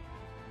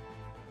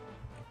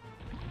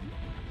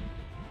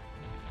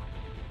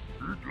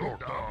 Look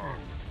down.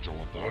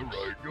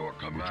 Alright, your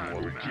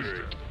command,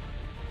 Master.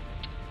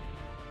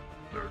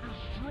 They're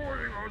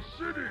destroying our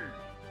city.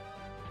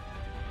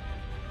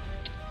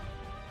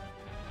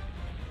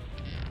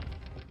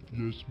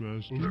 Yes,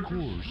 Master. They're Of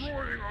course.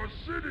 destroying our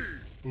city.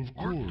 Of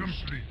Work course.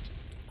 complete.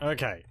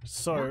 Okay,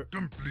 so Work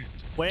complete.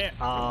 where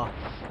are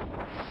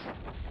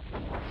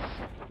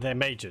their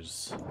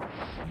mages?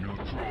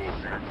 Neutral.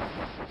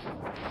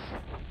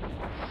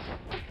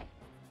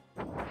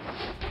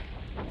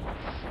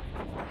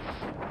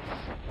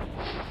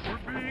 We're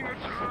being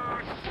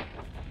attacked.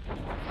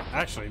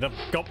 Actually, they've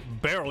got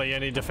barely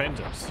any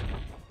defenders.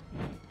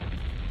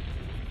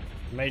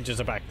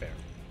 Mages are back there.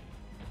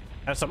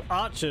 And some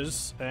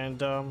archers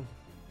and Aye,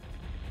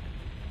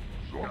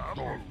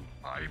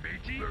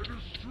 matey. They're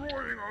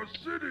destroying our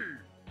city.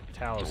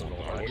 towers and all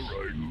that.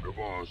 Alright, the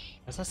boss.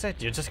 As I said,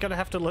 you're just gonna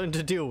have to learn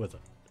to deal with it.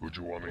 Would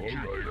you want me to?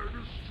 Alright, they're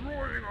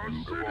destroying our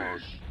city.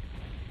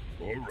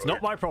 Alright. It's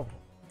not my problem.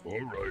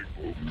 Alright,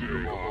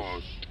 okay,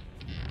 boss.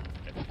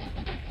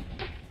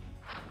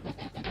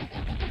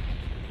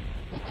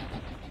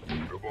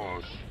 The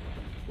boss.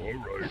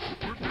 Alright,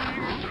 we're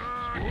being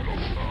attacked.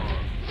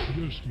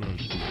 Yes,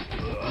 Master.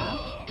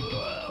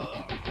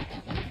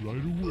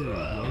 Right away.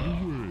 Right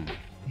away.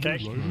 Okay.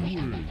 Yes, right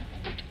away.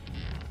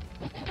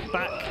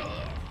 Back.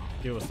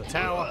 Deal with the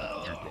tower.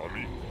 You got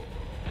me.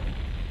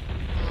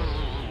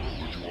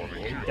 Would you want me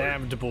to?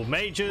 Damnable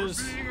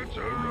mages. Being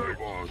attacked.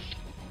 Boss.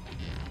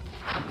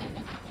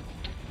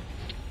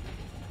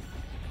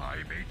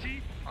 Aye, matey.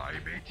 Aye,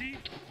 matey.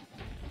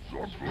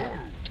 Zogbo.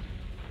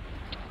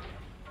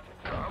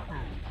 Kabu.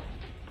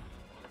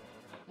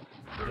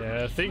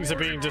 Yeah, things are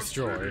being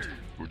destroyed.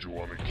 Would you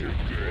want me to?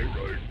 Okay,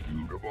 right.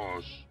 You the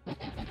boss.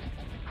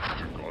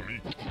 You got me.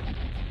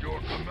 Your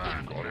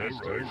command,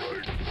 Master.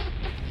 Right.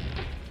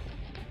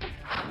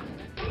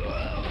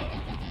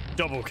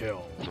 Double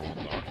kill.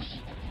 Donuts.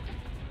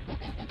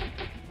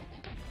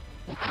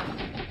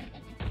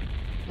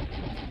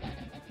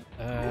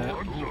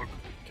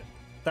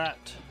 That.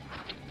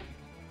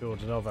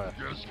 Build another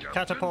Yes, Captain.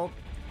 catapult.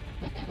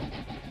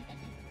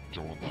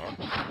 Donuts.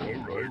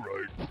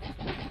 Alright.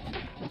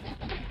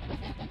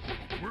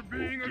 We're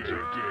being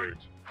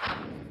attacked.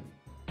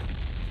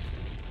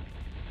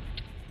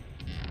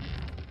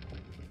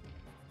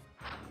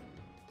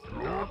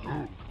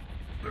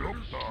 They're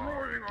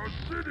destroying our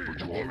city. Would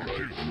you want me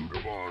to? The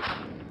boss.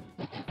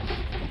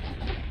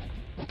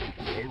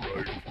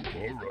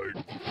 Alright,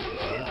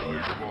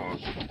 the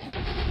boss.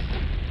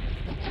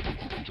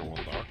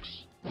 Donuts.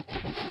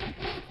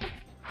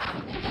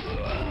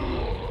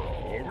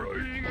 We're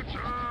being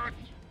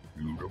attacked.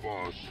 You the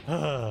boss.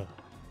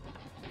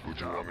 Would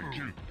you want me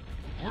to?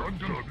 We're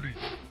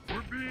complete.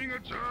 We're being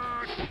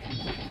attacked.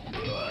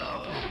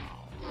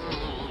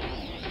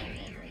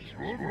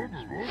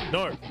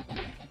 No.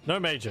 No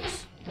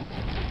mages.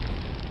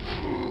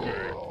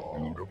 Okay,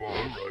 you the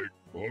boss.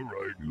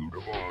 Alright, you the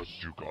boss.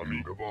 You got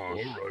me, the boss.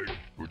 Alright,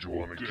 would you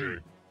want me to?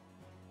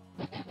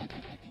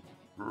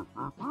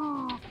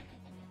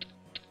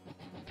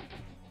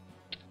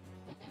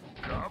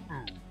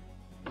 Kabu.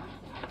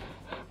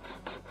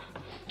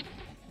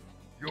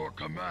 Your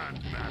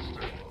command,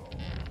 Master.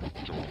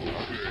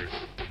 Okay.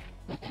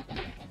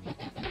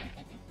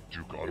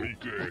 You got me?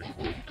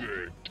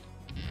 Okay.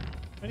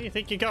 Where do you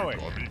think you're going?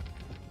 Got me.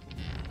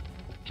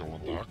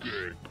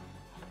 Okay.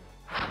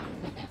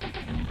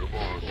 The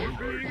boss. We're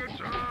being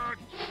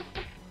attacked.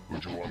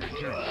 Would you want me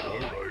to?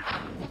 Alright.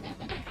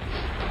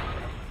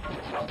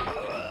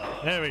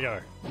 There we go.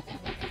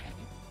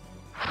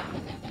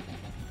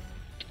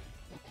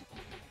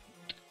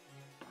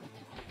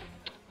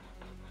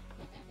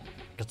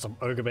 Got some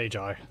ogre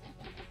magi.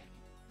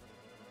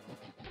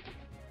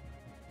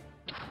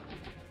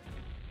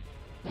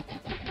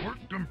 Work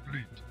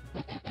complete.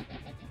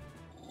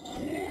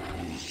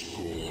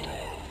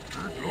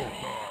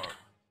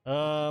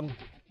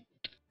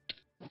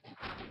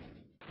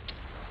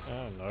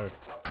 Oh no.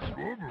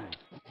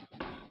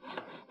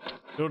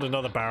 Build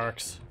another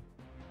barracks.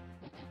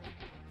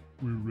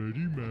 We're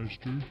ready,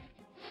 Master.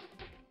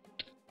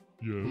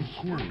 Yes, of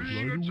course.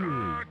 Being Right away.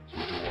 attacked.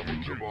 Would you want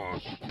me to,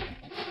 boss?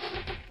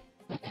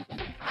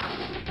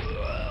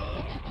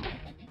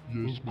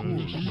 Yes, of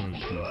course,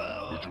 Master.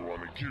 Would you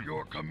want me to?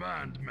 Your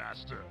command,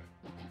 Master.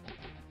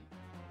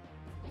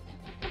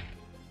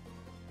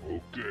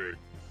 Okay.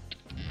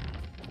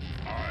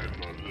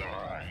 I'm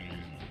alive.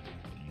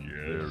 Yes.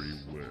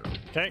 Very well.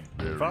 Okay,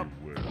 Very move up.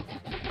 well.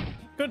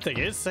 Good thing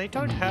is, they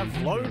don't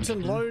have loads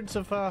and loads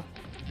of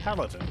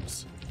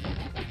paladins.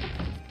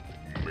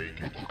 Make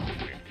it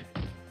quick.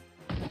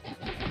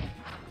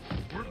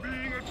 We're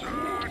being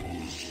attacked.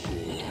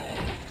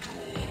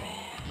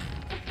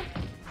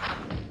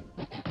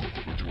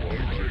 Would you want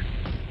me to?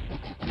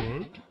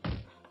 What?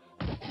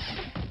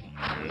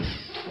 Yes.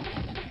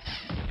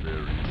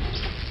 Very well.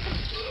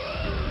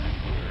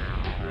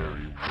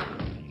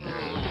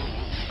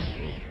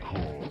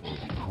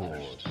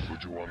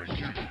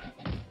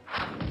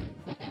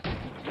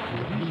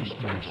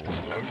 Yes, Master.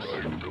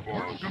 Alright, the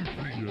boss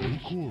complete. Yeah,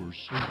 of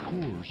course.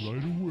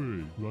 Right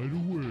away.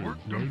 Work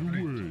Right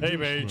complete. away. Hey, Yes,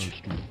 mage.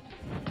 Master.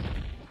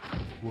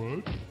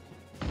 What?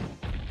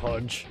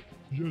 Punch.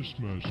 Yes,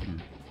 Master.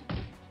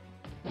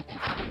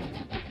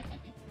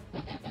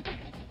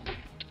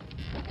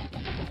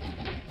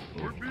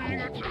 We're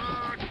being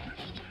attacked.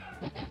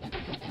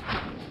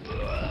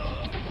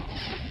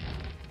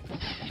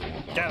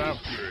 Get him.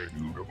 Okay,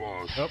 you the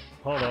boss. Oh,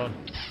 hold on.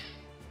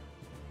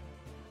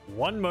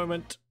 One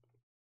moment.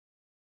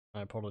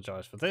 I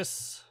apologize for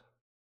this.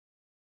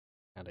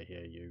 And I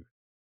hear you.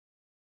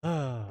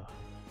 Ah.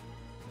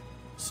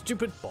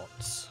 Stupid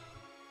bots.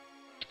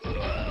 You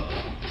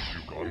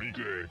got me.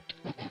 Okay.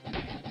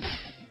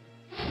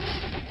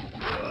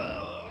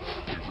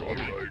 You got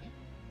me.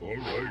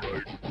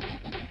 Alright.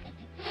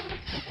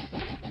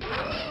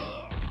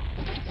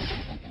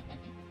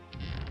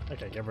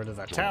 Okay, get rid of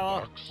that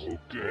tower.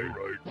 Okay,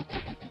 right.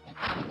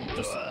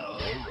 Just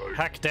Alright.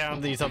 hack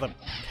down these other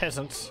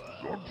peasants.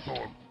 Dog.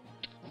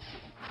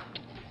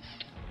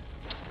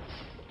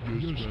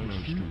 Yes,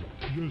 Master.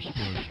 Yes,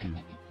 Master.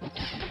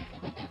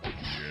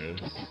 Yes.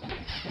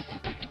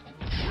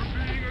 We're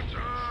being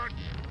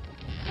attacked.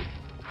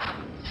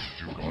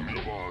 You got me,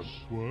 boss.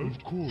 What? Of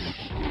course.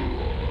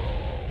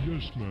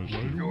 Yes, Master.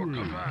 Right Your away.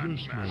 command,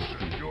 Yes, master.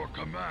 Master. Your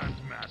command,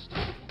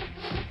 master.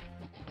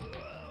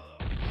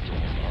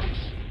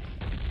 Dogs.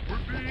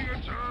 We're being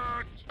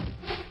attacked.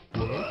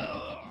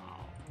 What?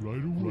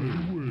 Right away.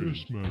 Yes,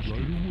 Master.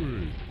 Right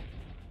away.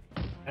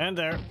 And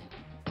there.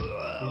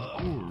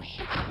 Of course.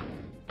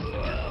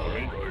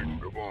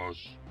 Alright, the boss.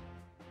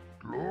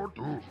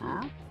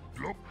 Glottar.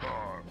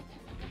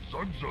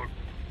 Sunzug.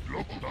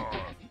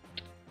 Glottar.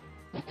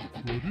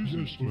 What is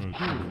this,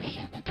 Master?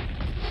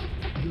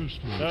 Yes,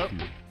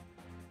 Master.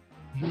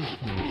 Yes,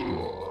 Master.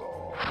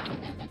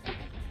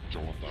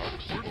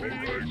 Dogs. We're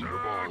being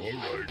attacked.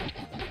 Alright.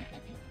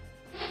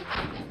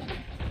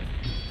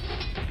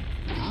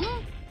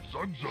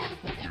 Sunzug.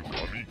 You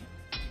got me.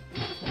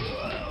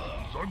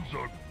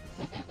 Sunzug.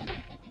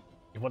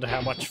 You wonder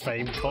how much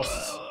fame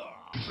costs?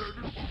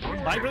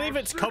 I believe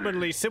it's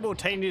commonly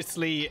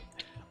simultaneously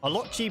a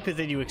lot cheaper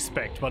than you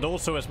expect, but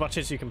also as much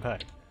as you can pay.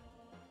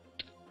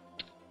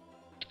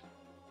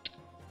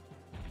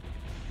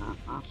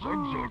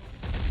 Sunzug.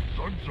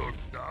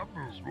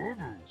 Dabu.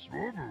 Swobu.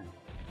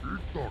 Eat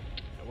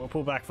We'll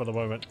pull back for the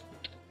moment.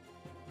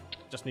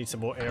 Just need some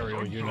more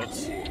aerial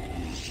units. Your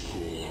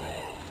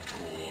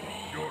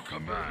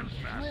command,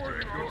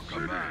 master. Your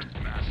command,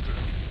 master.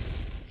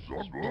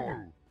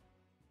 Swobu.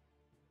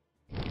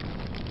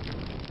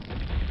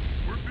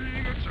 We're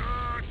being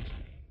attacked.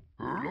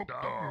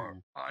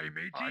 Dabu. I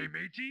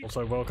matey.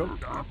 Also welcome.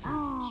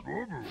 Dabu.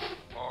 Swobu.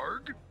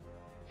 Arg.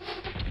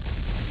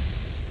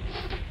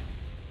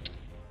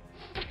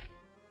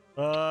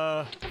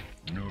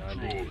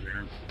 Neutral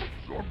here.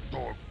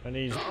 Zogdog. I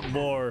need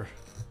more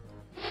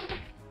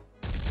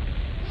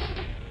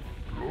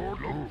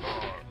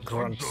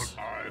grunts.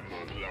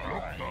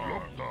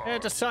 Yeah,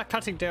 just start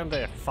cutting down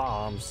their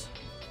farms.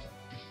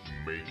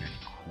 Make it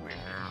quick.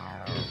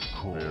 Of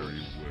course.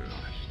 Very well.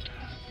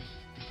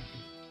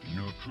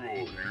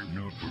 Neutral here.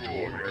 Neutral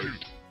here.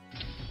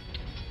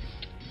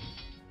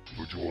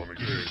 What you wanna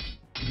get?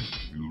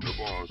 You the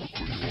boss.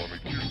 What you wanna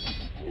get?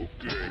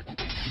 Okay.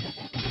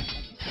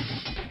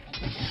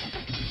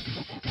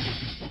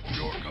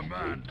 Your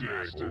command,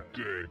 master.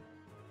 Okay.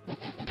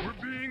 We're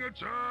being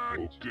attacked.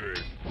 Okay.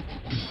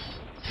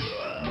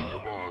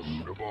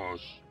 The boss.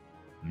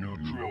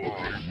 Neutral.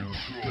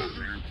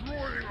 They're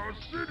destroying our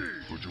city.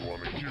 What you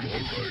wanna kill?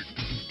 Alright.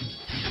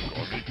 You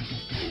got me?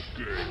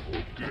 Okay.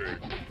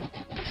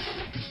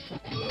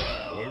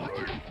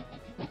 Alright.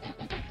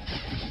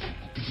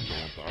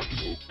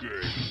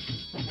 Okay.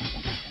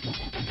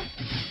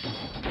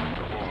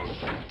 The boss.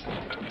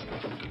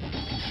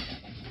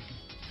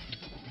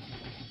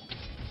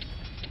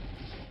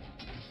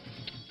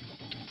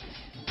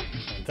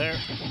 There.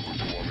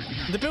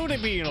 The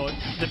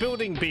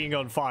building being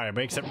on fire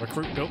makes it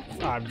recruit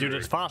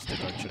units faster,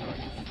 don't you know?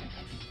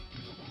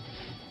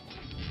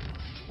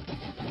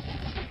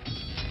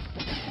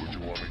 What you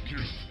wanna kill?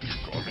 You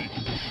got me?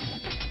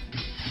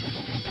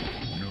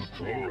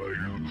 Alright,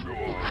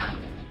 neutral.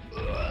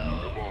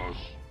 The boss.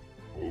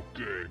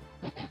 Okay.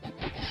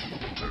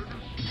 They're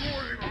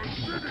destroying our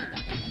city.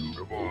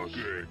 The boss.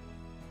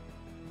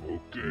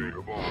 Okay,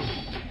 the boss.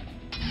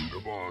 The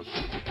boss.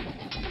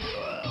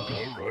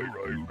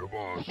 Alright, the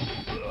boss.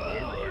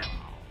 Alright.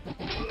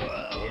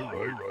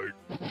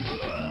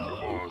 The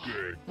boss.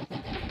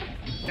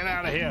 Get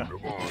out of here. The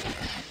boss.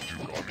 You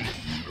got me?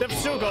 They've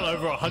still got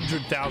over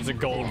 100,000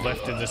 gold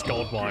left in this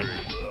gold mine.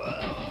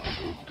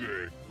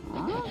 Okay.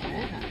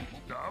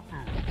 Dabu.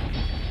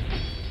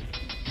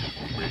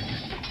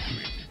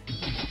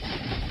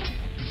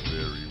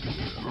 Very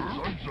well.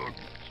 Sunzug.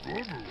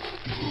 Swobu.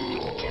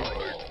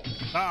 Alright.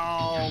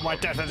 Oh, my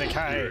death and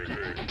decay.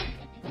 The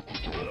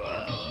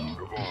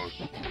boss.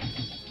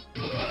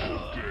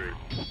 Okay.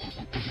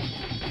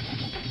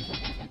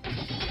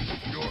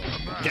 Your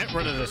command. Get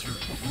rid of this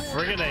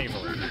friggin'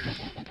 naval.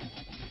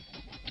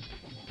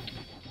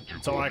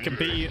 so I can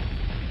be.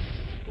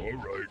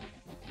 Alright.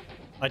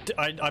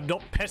 I'm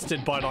not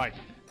pestered by like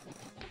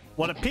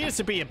what appears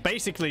to be a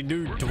basically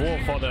new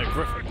dwarf on a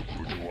griffin.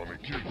 What you want me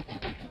to?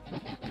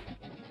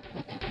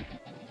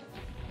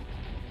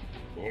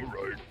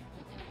 Alright.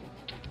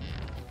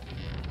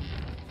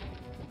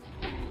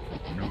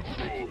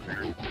 Neutral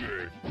here.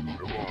 Okay. You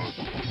the boss.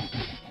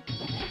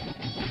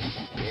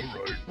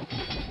 Alright.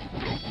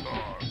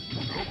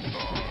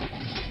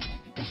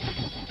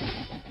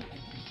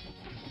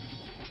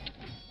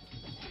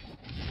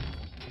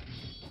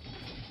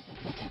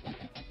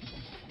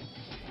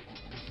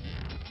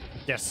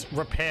 Yes,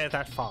 repair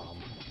that farm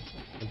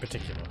in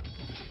particular.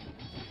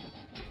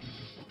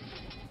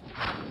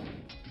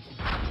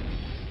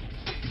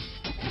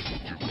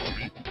 You got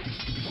me?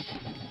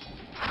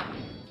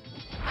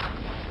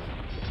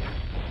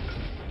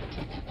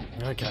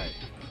 Okay.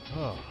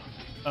 Oh.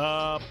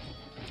 What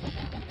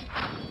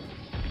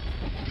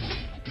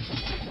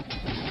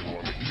you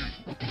want me to?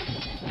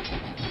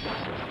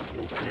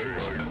 Okay,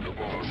 I'm the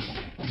boss.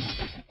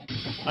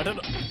 I don't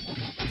know.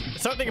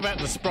 Something about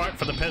the sprite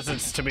for the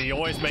peasants to me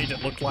always made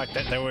it look like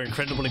that they were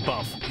incredibly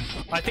buff.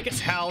 I think it's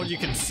how you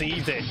can see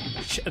their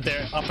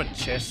upper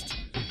chest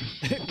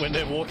when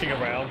they're walking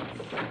around.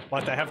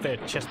 Like they have their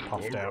chest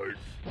puffed out.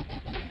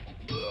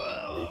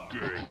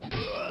 Okay.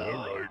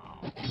 Alright.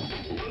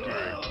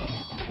 Okay.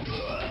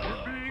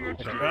 We're being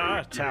attacked.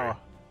 Ah, tower.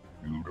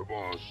 You the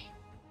boss.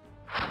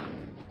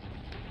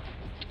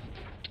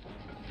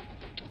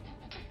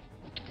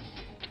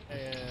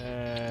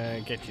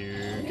 Get you.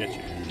 Get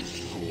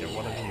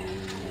one of you.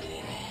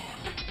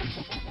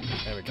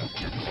 There we go.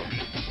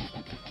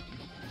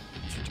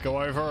 Should go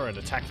over and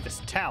attack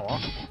this tower.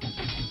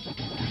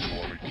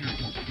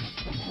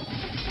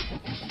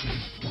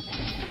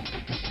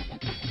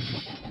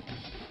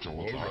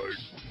 Alright.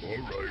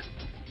 Alright.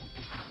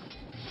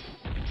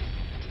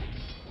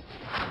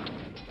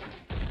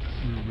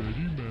 We're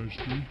ready,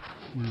 Master.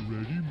 We're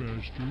ready,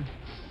 Master.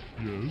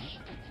 Yes,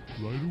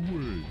 right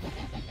away.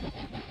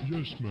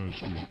 Yes,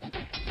 Master.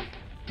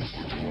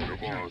 What you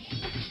want, boss?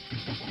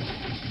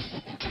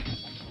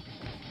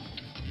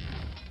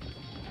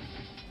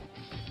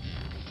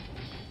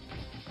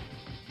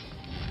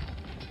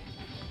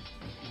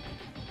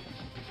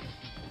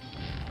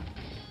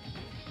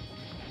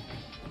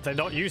 They're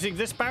not using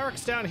this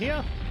barracks down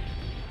here?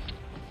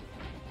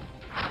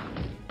 What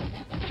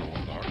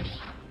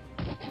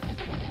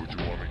you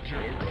want me to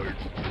kill, right?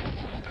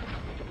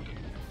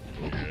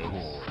 Of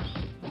course.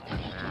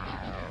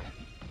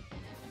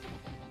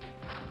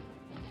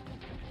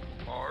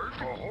 Arg,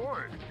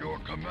 ahoy! Your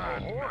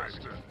command,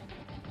 master.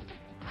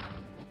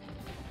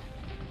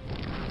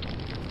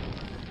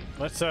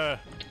 Let's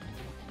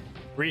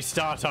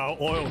restart our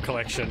oil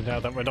collection now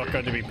that we're not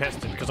going to be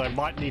pestered, because I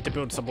might need to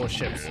build some more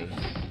ships. Yes. Of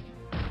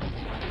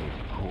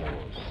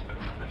course,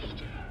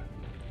 master.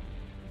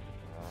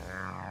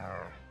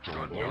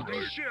 Start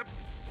building ship.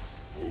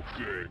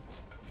 Okay.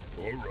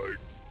 Alright.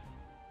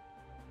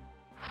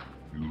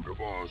 You the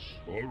boss.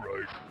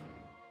 Alright.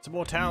 Some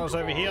more towers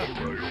over here.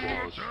 Alright,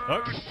 boss.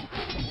 Oh,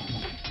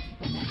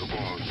 You the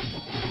boss.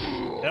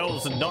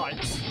 elves and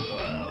knights. You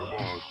the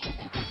boss.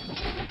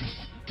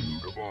 You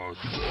the boss.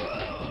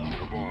 You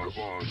the boss.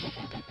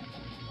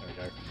 There we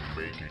go.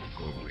 Make it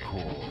go, of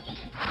course.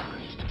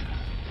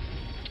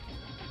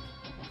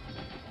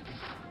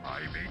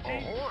 Aye, matey.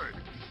 Ahoy!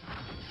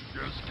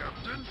 Yes,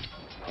 Captain?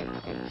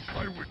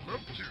 I would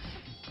love to.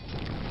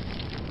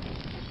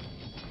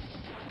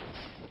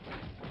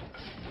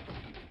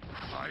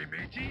 Aye,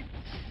 matey.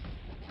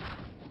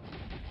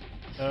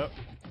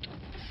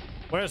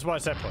 Where's my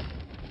Zeppelin?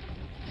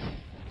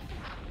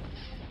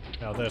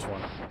 Now there's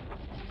one.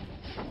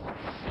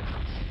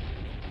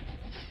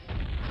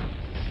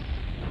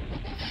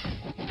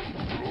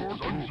 Lord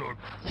Unzug.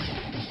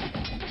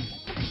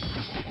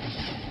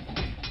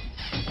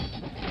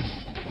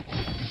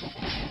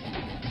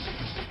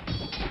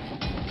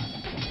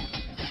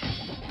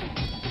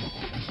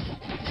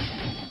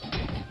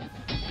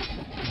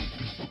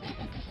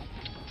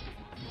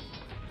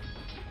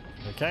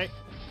 Okay.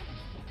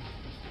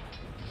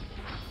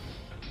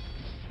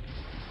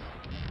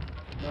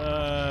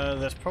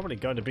 There's probably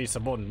going to be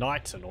some more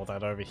knights and all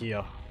that over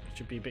here.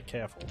 Should be a bit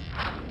careful.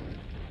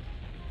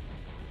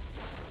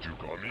 You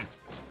got me?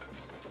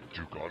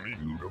 You got me?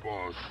 You the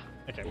boss.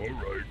 Okay.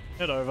 Alright.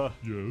 Head over.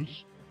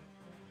 Yes.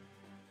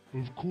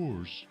 Of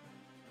course.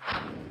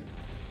 I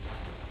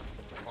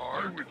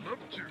would love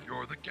to.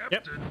 You're the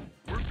captain.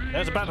 We're being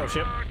There's a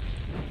battleship. attacked.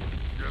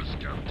 Yes,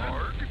 Captain.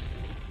 Arg.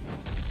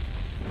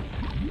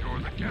 You're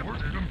the captain. We're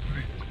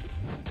complete.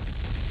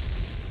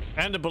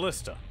 And a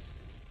ballista.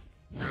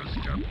 Yes,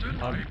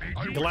 Captain.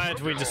 I'm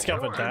glad we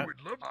discovered that. I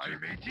would love to.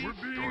 We're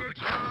being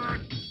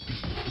attacked.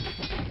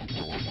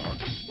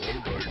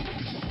 Alright.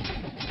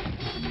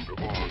 You the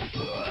boss.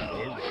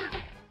 Alright.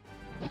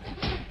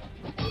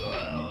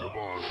 You the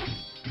boss.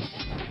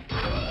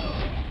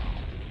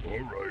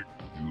 Alright.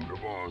 You the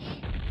boss.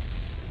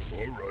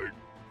 Alright.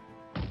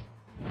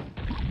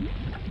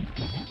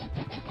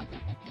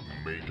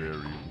 Make very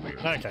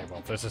well. Okay,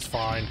 well, this is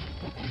fine.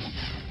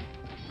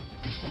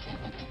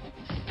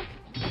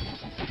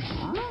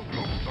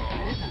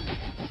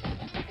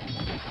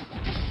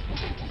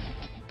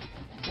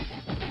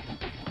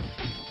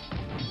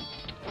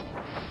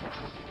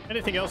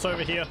 Anything else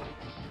over here?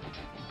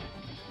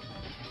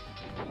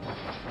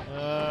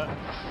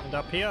 And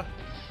up here?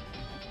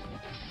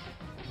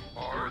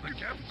 Are the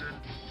captain?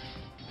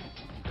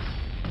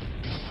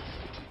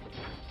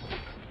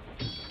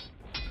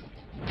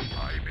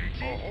 I may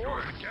be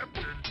you're the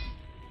captain.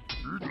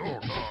 Good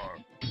lord.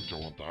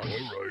 Don't want that. All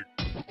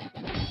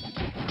right.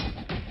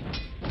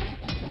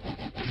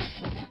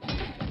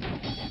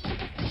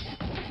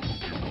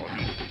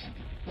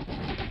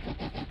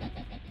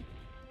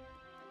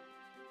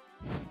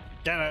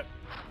 Damn it.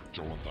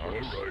 Don't want that. All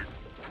right.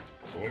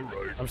 All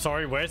right. I'm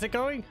sorry, where's it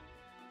going?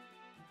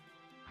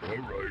 All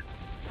right.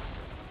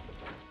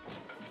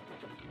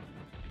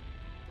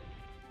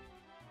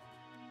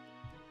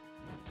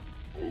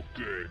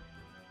 Okay.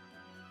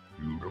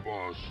 You the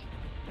boss.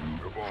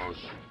 You the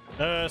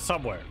boss.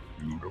 Somewhere.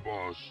 You the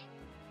boss.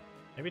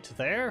 Maybe to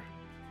there?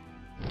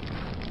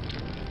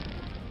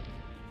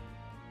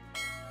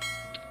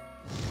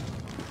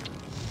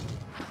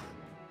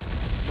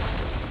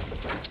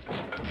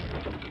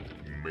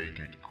 Make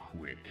it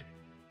quick.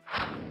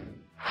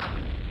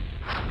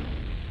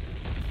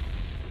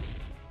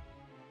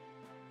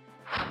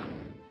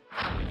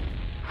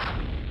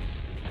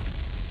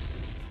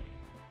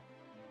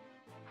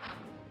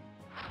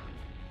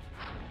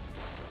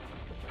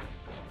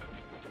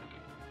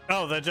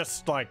 Oh, they're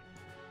just like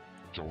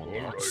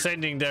Right.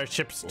 sending their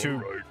ships to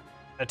Right.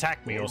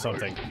 attack me or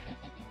something.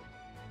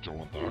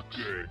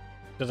 Okay.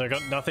 Because I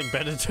got nothing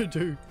better to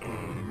do.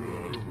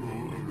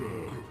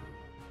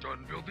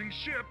 Done building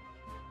ship.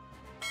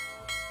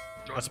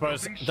 Done I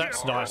suppose building that's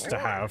ship. nice to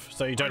Ahoy. have,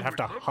 so you don't I have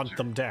to would love hunt to.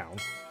 them down.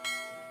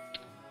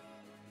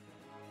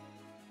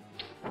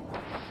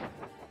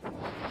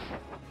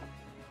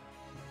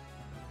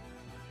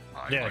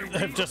 Yeah, I would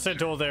they've love just sent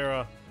to. all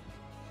their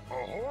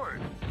Ahoy.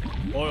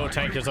 oil I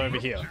tankers would over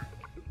love here. to.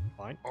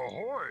 Fine.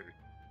 Ahoy.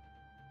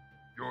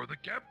 You're the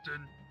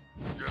captain.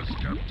 Yes,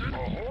 captain.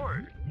 Ahoy.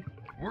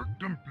 Work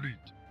complete.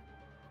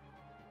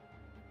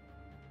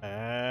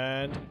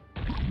 And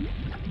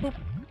boop.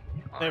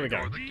 There we go.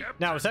 You're the captain.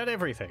 Now, is that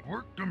everything?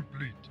 Work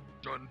complete.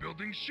 Done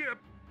building ship.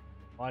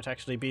 Might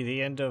actually be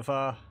the end of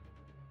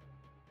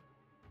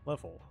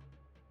level.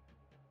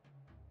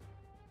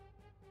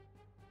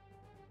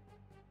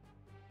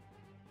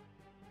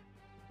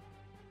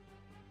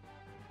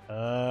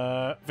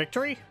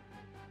 Victory?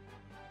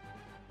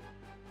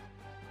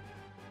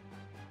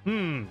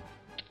 Hmm.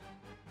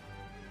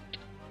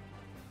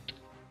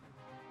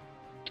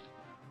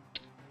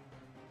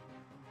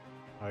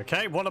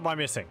 Okay, what am I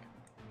missing?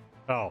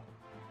 Oh.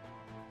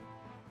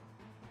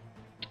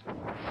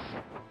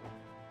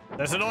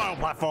 There's an oil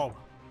platform.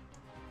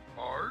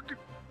 Arg.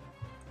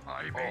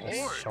 I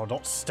may Shall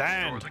not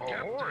stand. You're the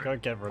captain. Go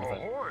get rid of it.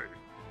 Ahoy.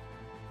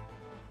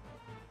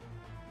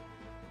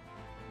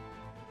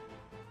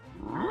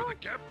 You're the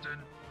captain.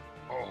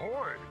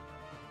 Ahoy.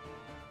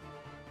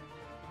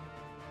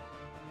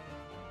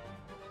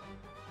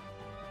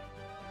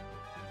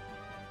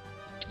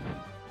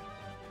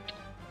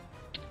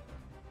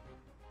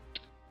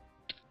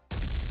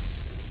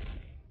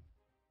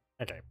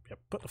 Okay, yep,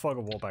 put the fog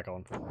of war back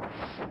on.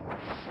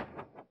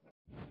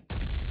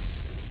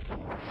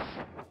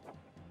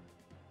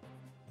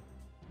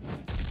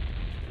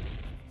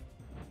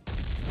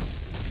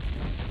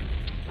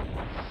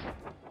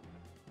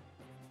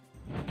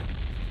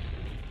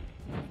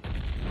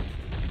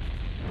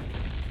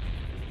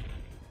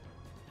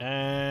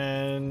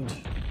 And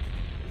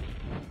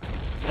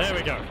there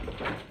we go.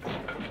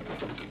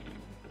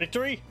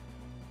 Victory?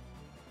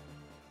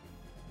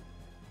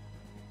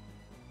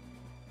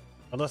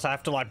 Unless I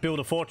have to like build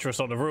a fortress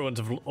on the ruins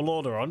of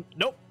Lordaeron.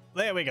 Nope.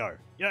 There we go.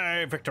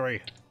 Yay,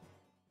 victory.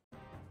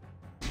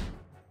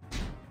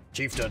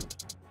 Chieftain.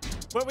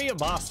 Were we a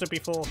master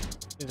before?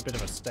 He's a bit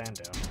of a stand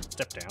down.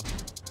 Step down.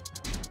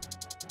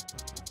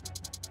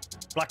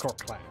 Blackrock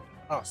clan.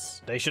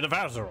 Us. Nation of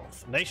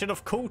Azeroth. Nation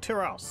of Kul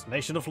Tiras.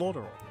 Nation of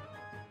Lordaeron.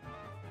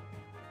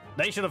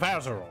 Nation of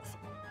Azeroth.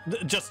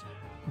 Just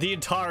the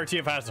entirety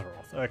of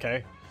Azeroth.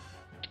 Okay.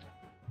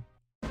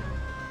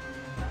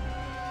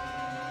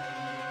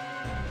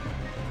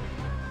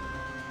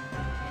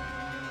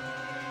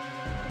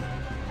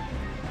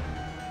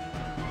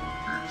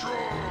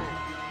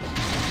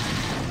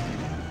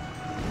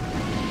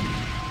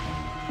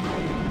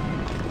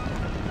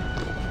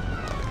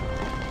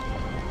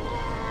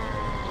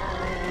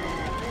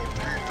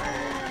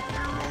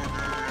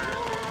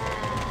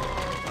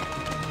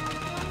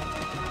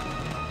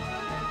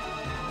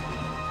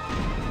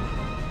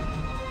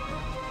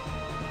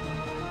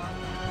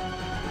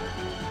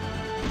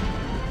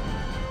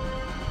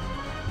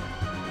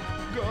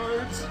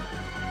 Guards.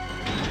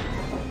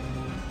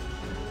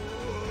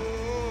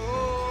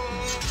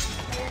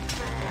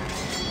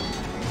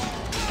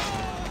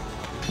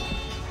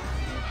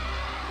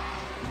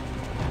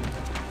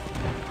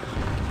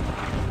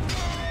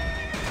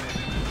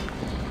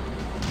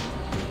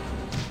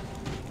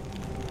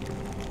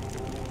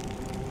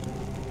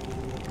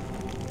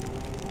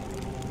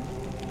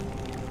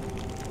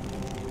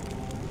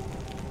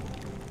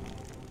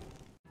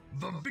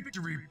 The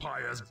victory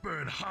pyres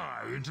burn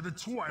high into the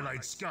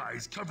twilight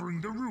skies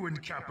covering the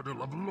ruined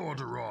capital of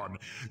Lordaeron.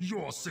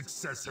 Your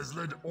success has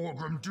led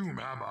Orgrim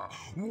Doomhammer,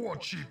 war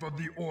chief of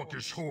the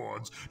Orcish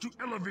hordes, to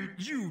elevate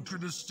you to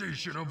the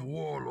station of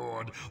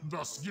warlord,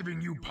 thus giving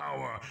you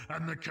power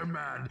and the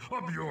command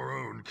of your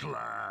own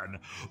clan.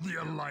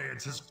 The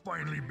Alliance has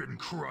finally been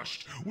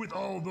crushed, with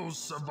all those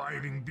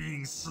surviving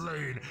being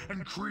slain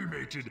and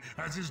cremated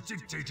as is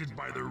dictated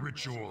by the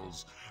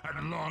rituals.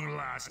 At long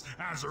last,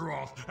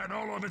 Azeroth and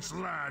all of its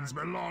lands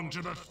belong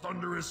to the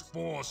thunderous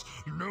force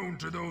known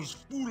to those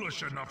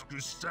foolish enough to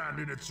stand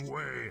in its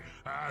way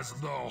as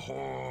the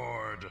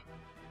Horde.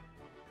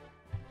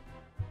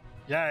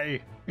 Yay!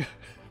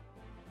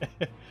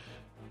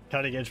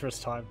 Cutting edge for its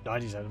time.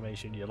 90s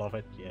animation, you love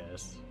it?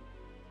 Yes.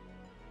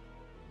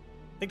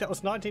 I think that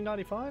was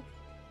 1995?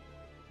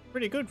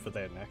 Pretty good for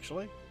then,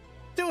 actually.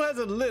 Still has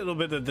a little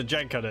bit of the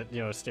jank on it,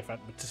 you know, stiff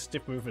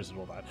movements and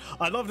all that.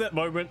 I love that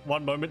moment,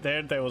 one moment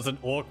there was an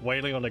orc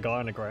wailing on a guy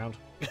on the ground.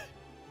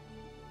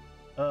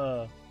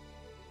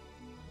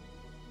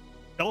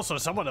 Also,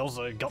 someone else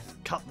got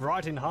cut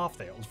right in half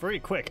there. It was very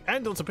quick.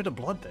 And there was a bit of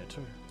blood there,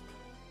 too.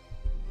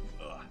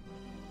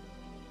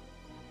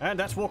 And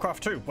that's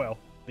Warcraft 2. Well,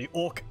 the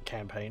Orc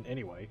campaign,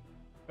 anyway.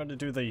 I'm going to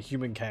do the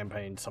human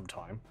campaign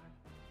sometime.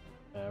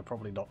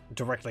 Probably not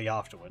directly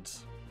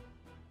afterwards.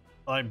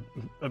 I'm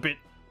a bit...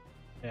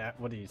 Yeah,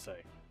 what do you say?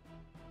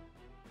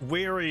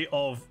 Wary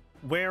of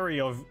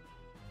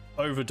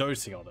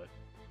overdosing on it.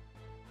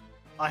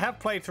 I have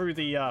played through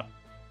the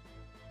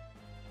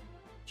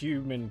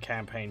human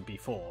campaign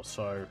before,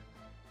 so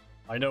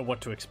I know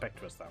what to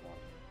expect with that one.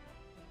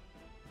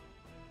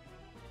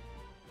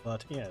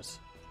 But yes,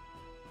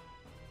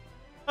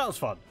 that was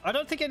fun. I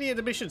don't think any of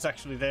the missions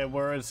actually there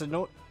were as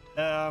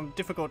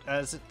difficult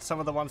as some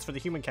of the ones for the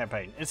human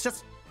campaign. It's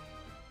just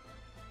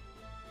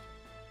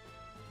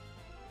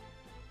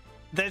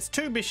there's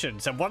two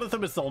missions, and one of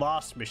them is the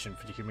last mission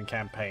for the human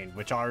campaign,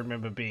 which I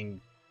remember being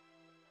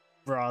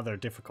rather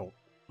difficult.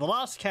 The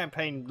last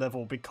campaign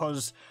level,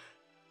 because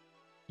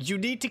you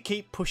need to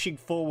keep pushing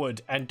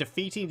forward and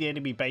defeating the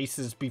enemy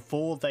bases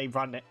before they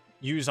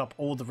use up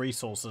all the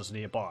resources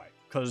nearby.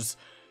 Because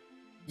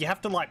you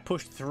have to like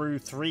push through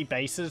 3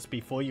 bases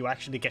before you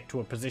actually get to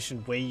a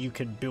position where you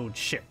can build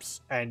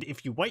ships. And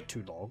if you wait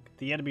too long,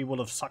 the enemy will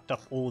have sucked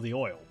up all the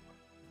oil,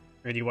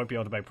 and you won't be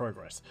able to make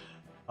progress.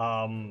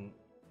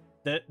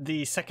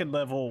 The second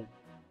level,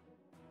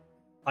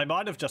 I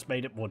might have just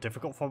made it more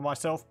difficult for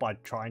myself by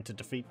trying to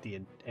defeat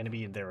the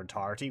enemy in their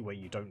entirety, where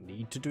you don't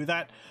need to do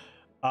that.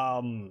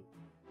 I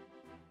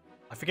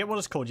forget what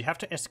it's called. You have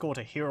to escort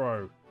a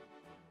hero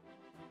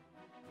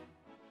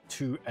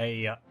to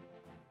a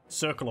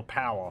circle of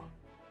power,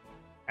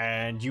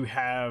 and you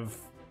have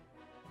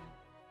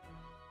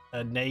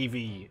a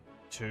navy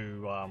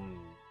to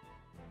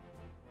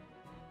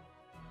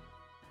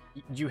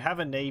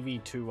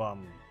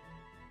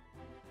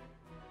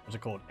what's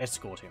it called?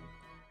 Escort him.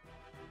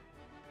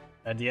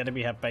 And the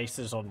enemy have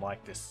bases on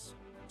like this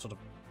sort of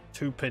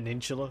 2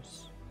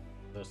 peninsulas.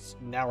 This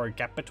narrow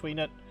gap between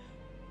it.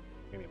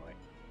 Anyway.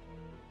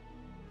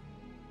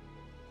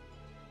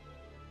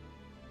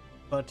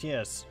 But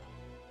yes.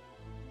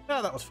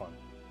 Oh, that was fun.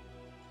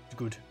 It's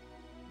good.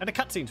 And the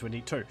cutscenes were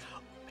neat too.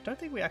 I don't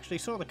think we actually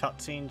saw the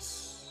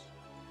cutscenes,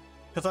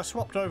 because I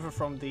swapped over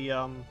from the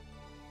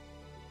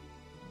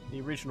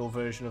original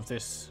version of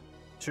this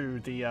to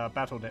the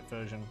Battle.net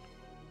version.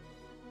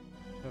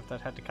 I don't know if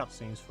that had the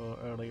cutscenes for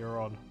earlier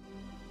on.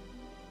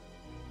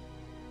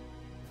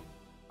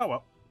 Oh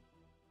well.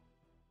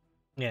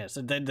 Yes,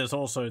 and then there's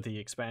also the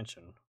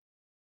expansion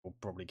we'll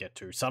probably get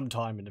to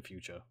sometime in the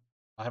future.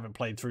 I haven't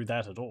played through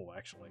that at all,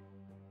 actually.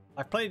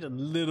 I've played a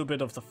little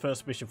bit of the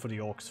first mission for the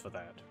Orcs for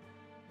that.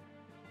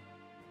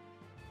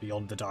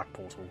 Beyond the Dark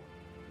Portal.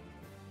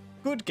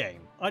 Good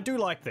game. I do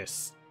like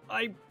this.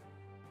 I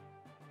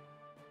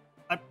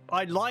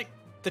like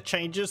the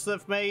changes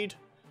they've made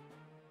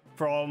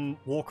from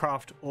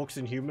Warcraft, Orcs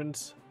and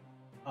Humans.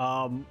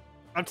 I'm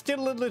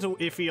still a little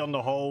iffy on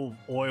the whole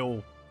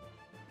oil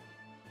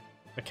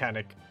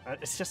mechanic.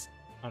 It's just,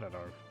 I don't know.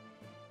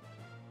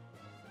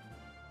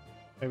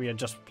 Maybe I'm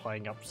just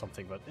playing up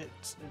something, but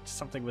it's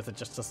something with it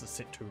just doesn't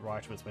sit too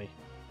right with me.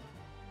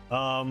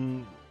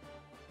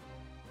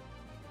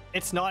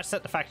 It's nice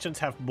that the factions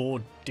have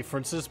more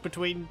differences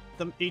between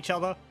each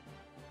other.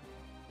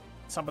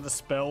 Some of the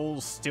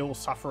spells still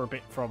suffer a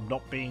bit from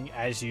not being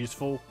as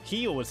useful.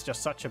 Heal is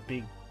just such a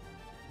big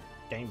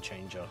game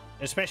changer,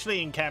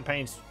 especially in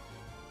campaigns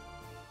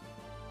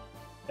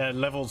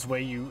levels where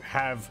you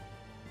have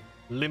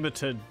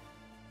limited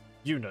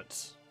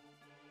units.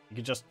 You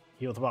can just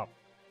heal them up.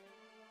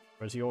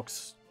 Whereas the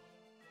Orcs'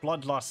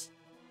 Bloodlust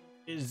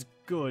is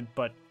good,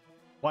 but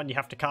one, you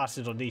have to cast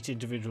it on each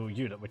individual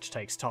unit, which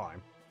takes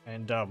time.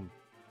 And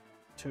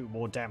 2,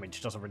 more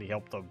damage doesn't really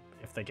help them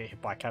if they get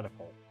hit by a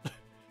catapult.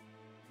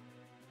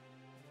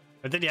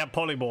 And then you have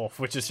Polymorph,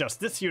 which is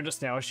just, this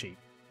unit's now a sheep.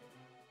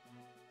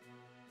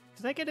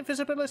 Did they get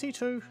invisibility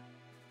too?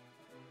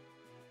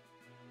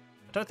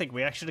 I don't think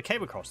we actually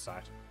came across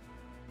that.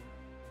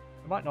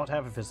 might not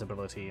have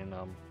invisibility in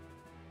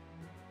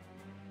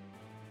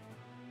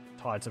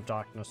Tides of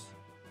Darkness.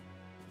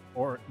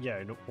 Or, yeah,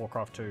 in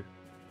Warcraft 2.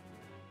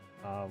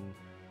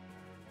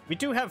 We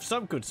do have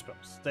some good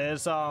spells.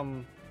 There's,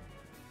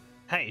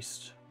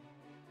 Haste,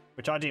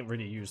 which I didn't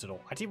really use at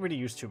all. I didn't really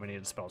use too many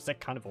of the spells. They're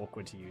kind of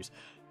awkward to use.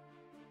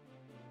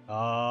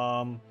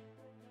 And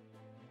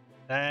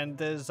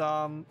there's,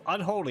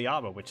 Unholy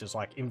Armor, which is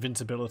like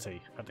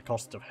invincibility at the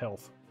cost of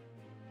health.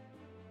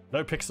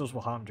 No pixels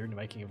were harmed during the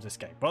making of this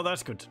game. Well,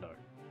 that's good to know.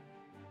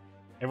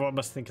 Everyone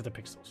must think of the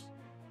pixels.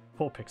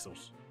 Poor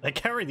pixels. They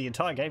carry the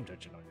entire game,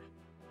 don't you know?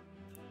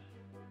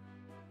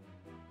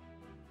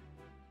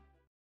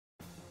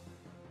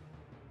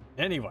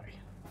 Anyway.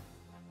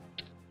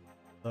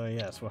 So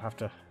yes, we'll have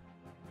to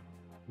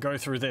go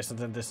through this and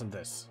then this and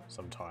this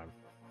sometime.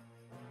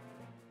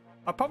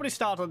 I'll probably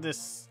start on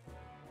this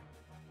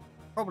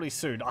probably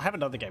soon. I have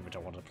another game which I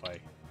want to play.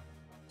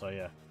 So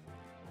yeah.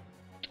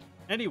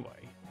 Anyway.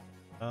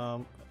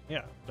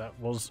 Yeah, that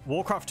was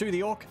Warcraft 2,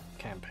 the Orc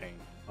campaign.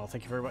 Well,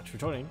 thank you very much for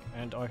joining,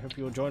 and I hope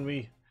you'll join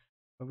me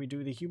when we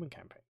do the human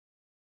campaign.